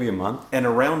month. Yeah, maybe a month. And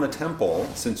around the temple,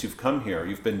 since you've come here,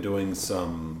 you've been doing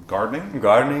some gardening.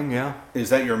 Gardening, yeah.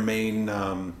 Is that your main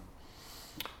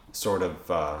sort of?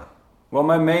 Well,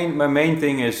 my main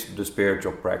thing is the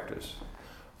spiritual practice.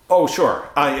 Oh, sure.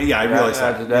 I realize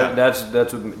that.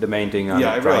 That's the main thing I'm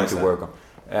trying to work on.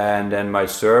 And then my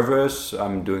service,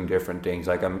 I'm doing different things.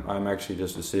 Like I'm actually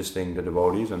just assisting the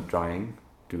devotees and trying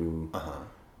to.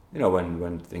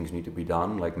 When things need to be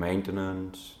done, like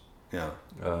maintenance. Yeah.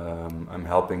 I'm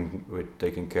helping with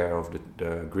taking care of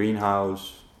the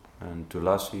greenhouse and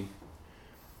Tulasi.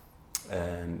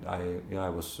 And I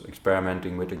was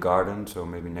experimenting with the garden, so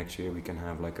maybe next year we can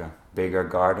have like a bigger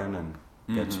garden and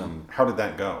get some. How did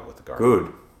that go with the garden?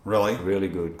 Good. Really? Really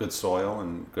good. Good soil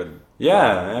and good.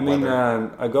 Yeah, I mean,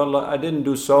 I didn't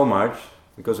do so much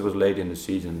because it was late in the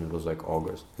season. It was like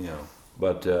August. Yeah.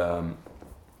 But.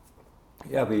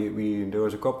 There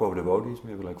was a couple of devotees,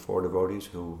 maybe like 4 devotees,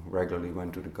 who regularly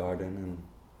went to the garden, and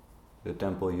the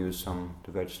temple used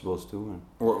the vegetables too.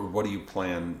 What do you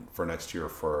plan for next year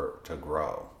to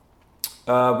grow?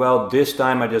 Well, this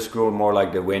time I just grew more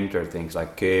like the winter things,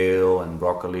 like kale and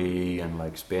broccoli and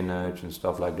like spinach and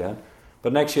stuff like that.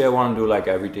 But next year I want to do like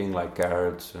everything, like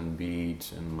carrots and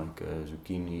beets and like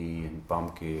zucchini and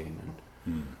pumpkin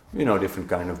and different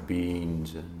kind of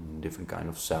beans and different kind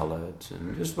of salads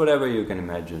and just whatever you can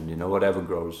imagine, whatever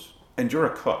grows. And you're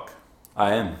a cook.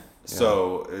 I am.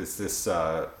 So is this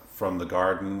from the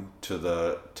garden to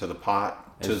the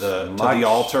pot to the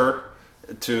altar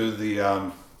to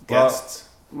the guests?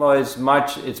 Well, it's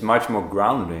much more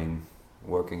grounding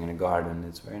working in a garden.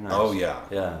 It's very nice. Oh yeah.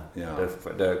 Yeah.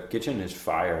 The kitchen is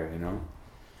fire,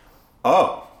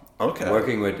 Oh, okay.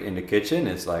 Working in the kitchen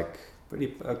is like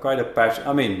quite a passion.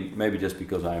 I mean, maybe just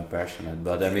because I'm passionate,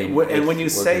 but I mean. And when you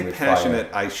say passionate,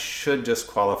 I should just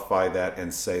qualify that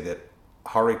and say that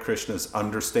Hare Krishnas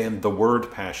understand the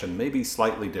word passion maybe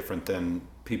slightly different than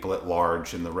people at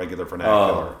large in the regular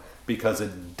vernacular, because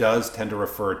it does tend to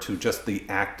refer to just the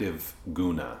active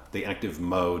guna, the active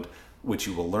mode, which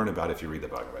you will learn about if you read the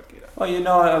Bhagavad Gita. Well,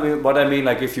 what I mean,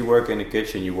 like if you work in the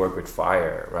kitchen, you work with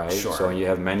fire, right? Sure. So you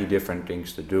have many different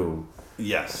things to do.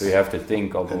 Yes. So you have to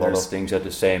think of a lot of things at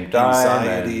the same time.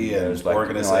 Anxiety and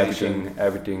organization.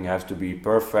 Everything has to be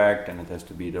perfect, and it has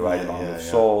to be the right amount of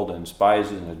salt and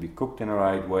spices, and it has to be cooked in the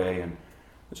right way. And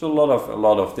it's a lot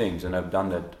of things, and I've done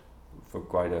that for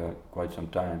quite some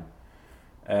time.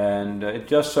 And it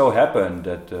just so happened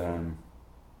that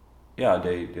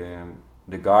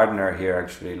the gardener here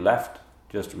actually left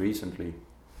just recently.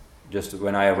 Just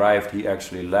when I arrived, he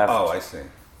actually left. Oh, I see.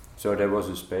 So there was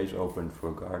a space open for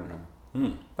a gardener.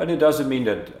 But it doesn't mean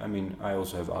that, I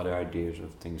also have other ideas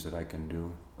of things that I can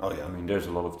do. Oh, yeah. There's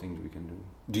a lot of things we can do.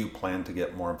 Do you plan to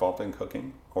get more involved in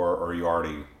cooking? Or are you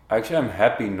already... Actually, I'm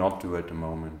happy not to at the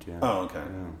moment, yeah. Oh, okay.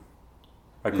 Yeah.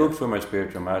 I cooked for my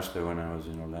spiritual master when I was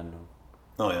in Orlando.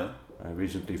 Oh, yeah? I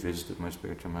recently visited my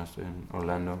spiritual master in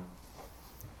Orlando.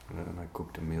 And I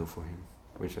cooked a meal for him,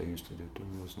 which I used to do too.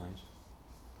 It was nice.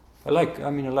 I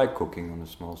like cooking on a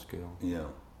small scale. Yeah.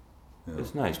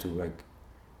 It's nice to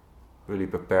really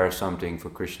prepare something for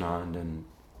Krishna and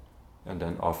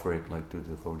then offer it to the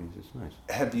devotees. It's nice.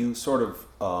 Have you sort of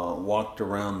walked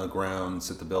around the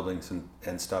grounds at the buildings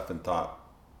and stuff and thought,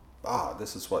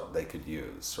 this is what they could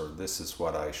use, or this is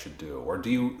what I should do? Or do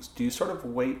you sort of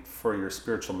wait for your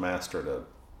spiritual master to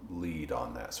lead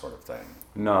on that sort of thing?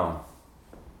 No.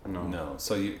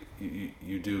 So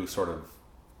you do sort of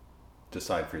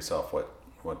decide for yourself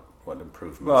what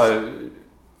improvements. Well,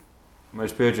 my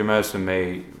spiritual master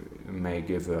may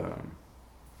give a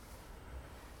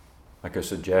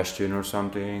suggestion or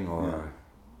something, or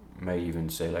may even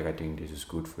say I think this is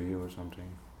good for you or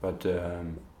something. But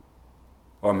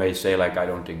or may say I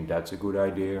don't think that's a good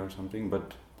idea or something.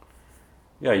 But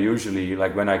yeah, usually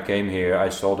when I came here, I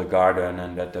saw the garden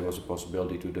and that there was a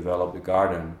possibility to develop the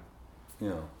garden.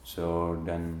 Yeah. So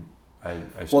then I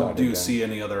started. Well, do you see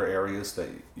any other areas that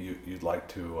you'd like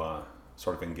to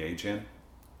sort of engage in?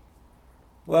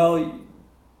 Well,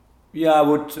 yeah, I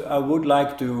would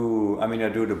like to. I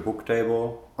do the book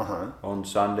table on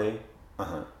Sunday.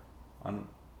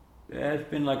 It's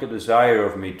been a desire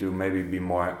of me to maybe be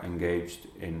more engaged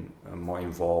in, more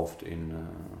involved in,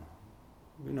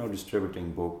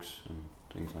 distributing books and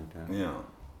things like that. Yeah.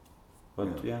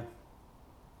 But yeah.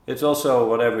 It's also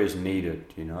whatever is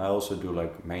needed, I also do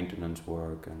maintenance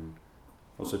work and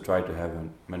also try to have a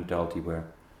mentality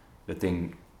where the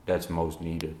thing that's most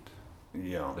needed.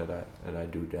 Yeah. That I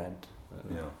do that.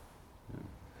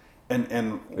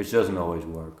 And which doesn't always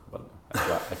work, but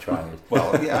I try it.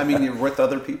 Well, yeah, you're with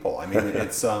other people.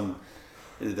 It's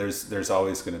there's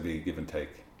always going to be give and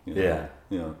take. Yeah.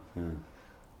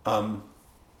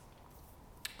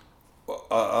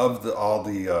 Of all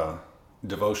the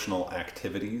devotional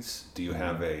activities, do you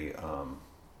have a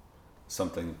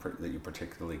something that you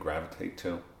particularly gravitate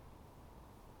to?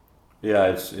 Yeah,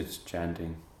 it's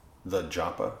chanting. The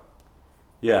japa?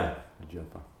 Yeah, the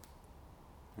japa.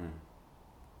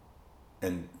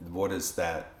 And what does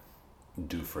that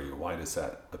do for you? Why does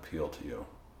that appeal to you?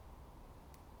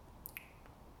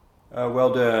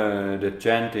 Well, the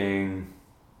chanting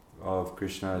of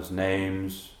Krishna's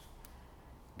names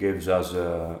gives us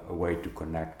a way to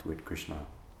connect with Krishna,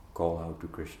 call out to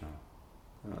Krishna,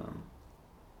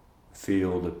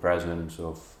 feel the presence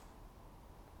of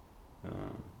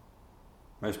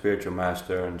my spiritual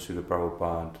master and Srila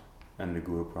Prabhupada and the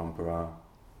Guru Parampara,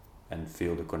 and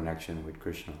feel the connection with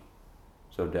Krishna.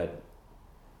 So that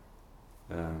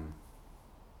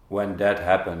when that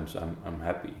happens, I'm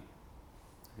happy.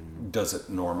 Does it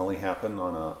normally happen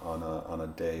on a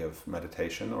day of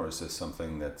meditation, or is this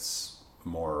something that's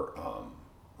more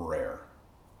rare?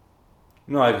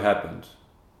 No, it happens.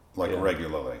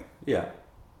 regularly. Yeah.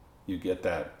 You get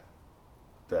that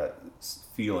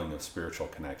feeling of spiritual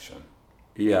connection.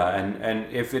 Yeah, and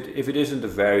if it isn't a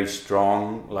very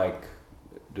strong like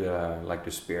the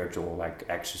spiritual like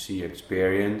ecstasy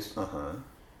experience,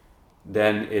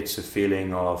 then it's a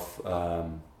feeling of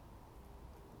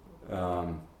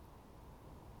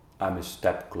I'm a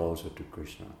step closer to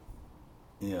Krishna.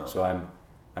 Yeah. So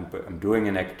I'm doing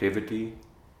an activity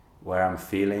where I'm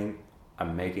feeling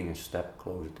I'm making a step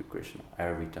closer to Krishna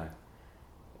every time,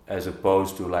 as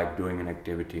opposed to like doing an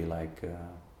activity like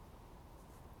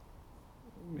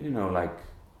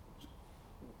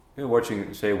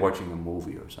watching a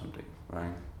movie or something,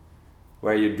 right?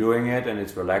 Where you're doing it and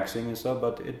it's relaxing and stuff,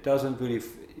 but it doesn't really.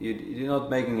 You're not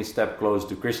making a step closer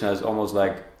to Krishna. It's almost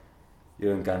like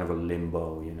you're in kind of a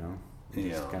limbo, you know. It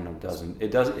just kind of doesn't.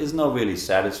 It's not really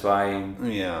satisfying.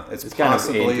 Yeah, it's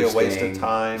possibly kind of a waste of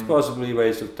time. It's possibly a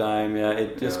waste of time. Yeah,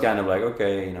 it just kind of like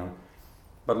okay, you know.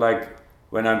 But like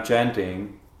when I'm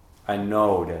chanting, I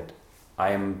know that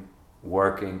I am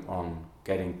working on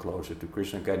getting closer to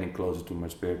Krishna, getting closer to my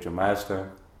spiritual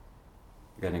master,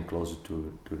 getting closer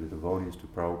to the devotees, to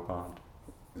Prabhupada.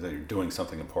 That you're doing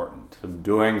something important. So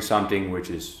doing something which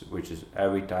is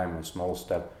every time a small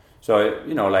step. So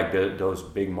you know, like those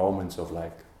big moments of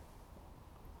like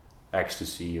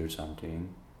ecstasy or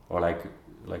something, or like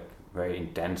very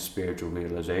intense spiritual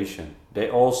realization, they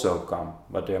also come,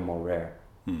 but they're more rare.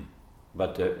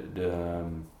 But the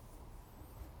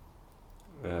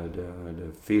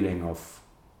feeling of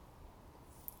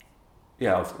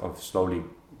slowly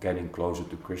getting closer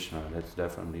to Krishna, that's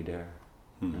definitely there.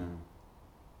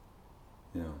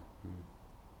 Yeah.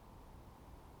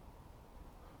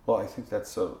 Well, I think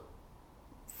that's a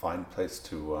fine place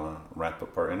to wrap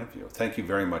up our interview. Thank you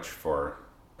very much for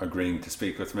agreeing to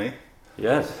speak with me.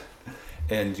 Yes.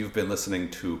 And you've been listening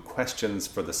to Questions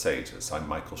for the Sages. I'm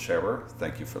Michael Scherer.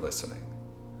 Thank you for listening.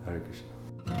 Hare Krishna.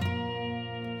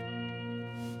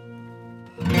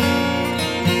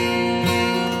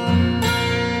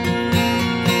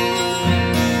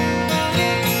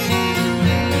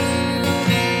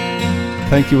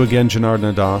 Thank you again,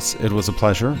 Janardana Das. It was a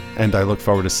pleasure, and I look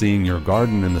forward to seeing your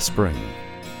garden in the spring.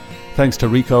 Thanks to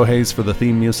Rico Hayes for the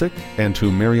theme music, and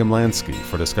to Miriam Lansky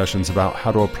for discussions about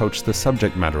how to approach the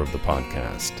subject matter of the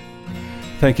podcast.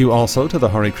 Thank you also to the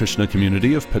Hare Krishna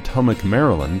community of Potomac,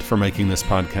 Maryland for making this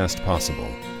podcast possible.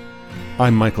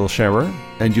 I'm Michael Scherer,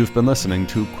 and you've been listening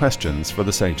to Questions for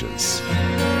the Sages.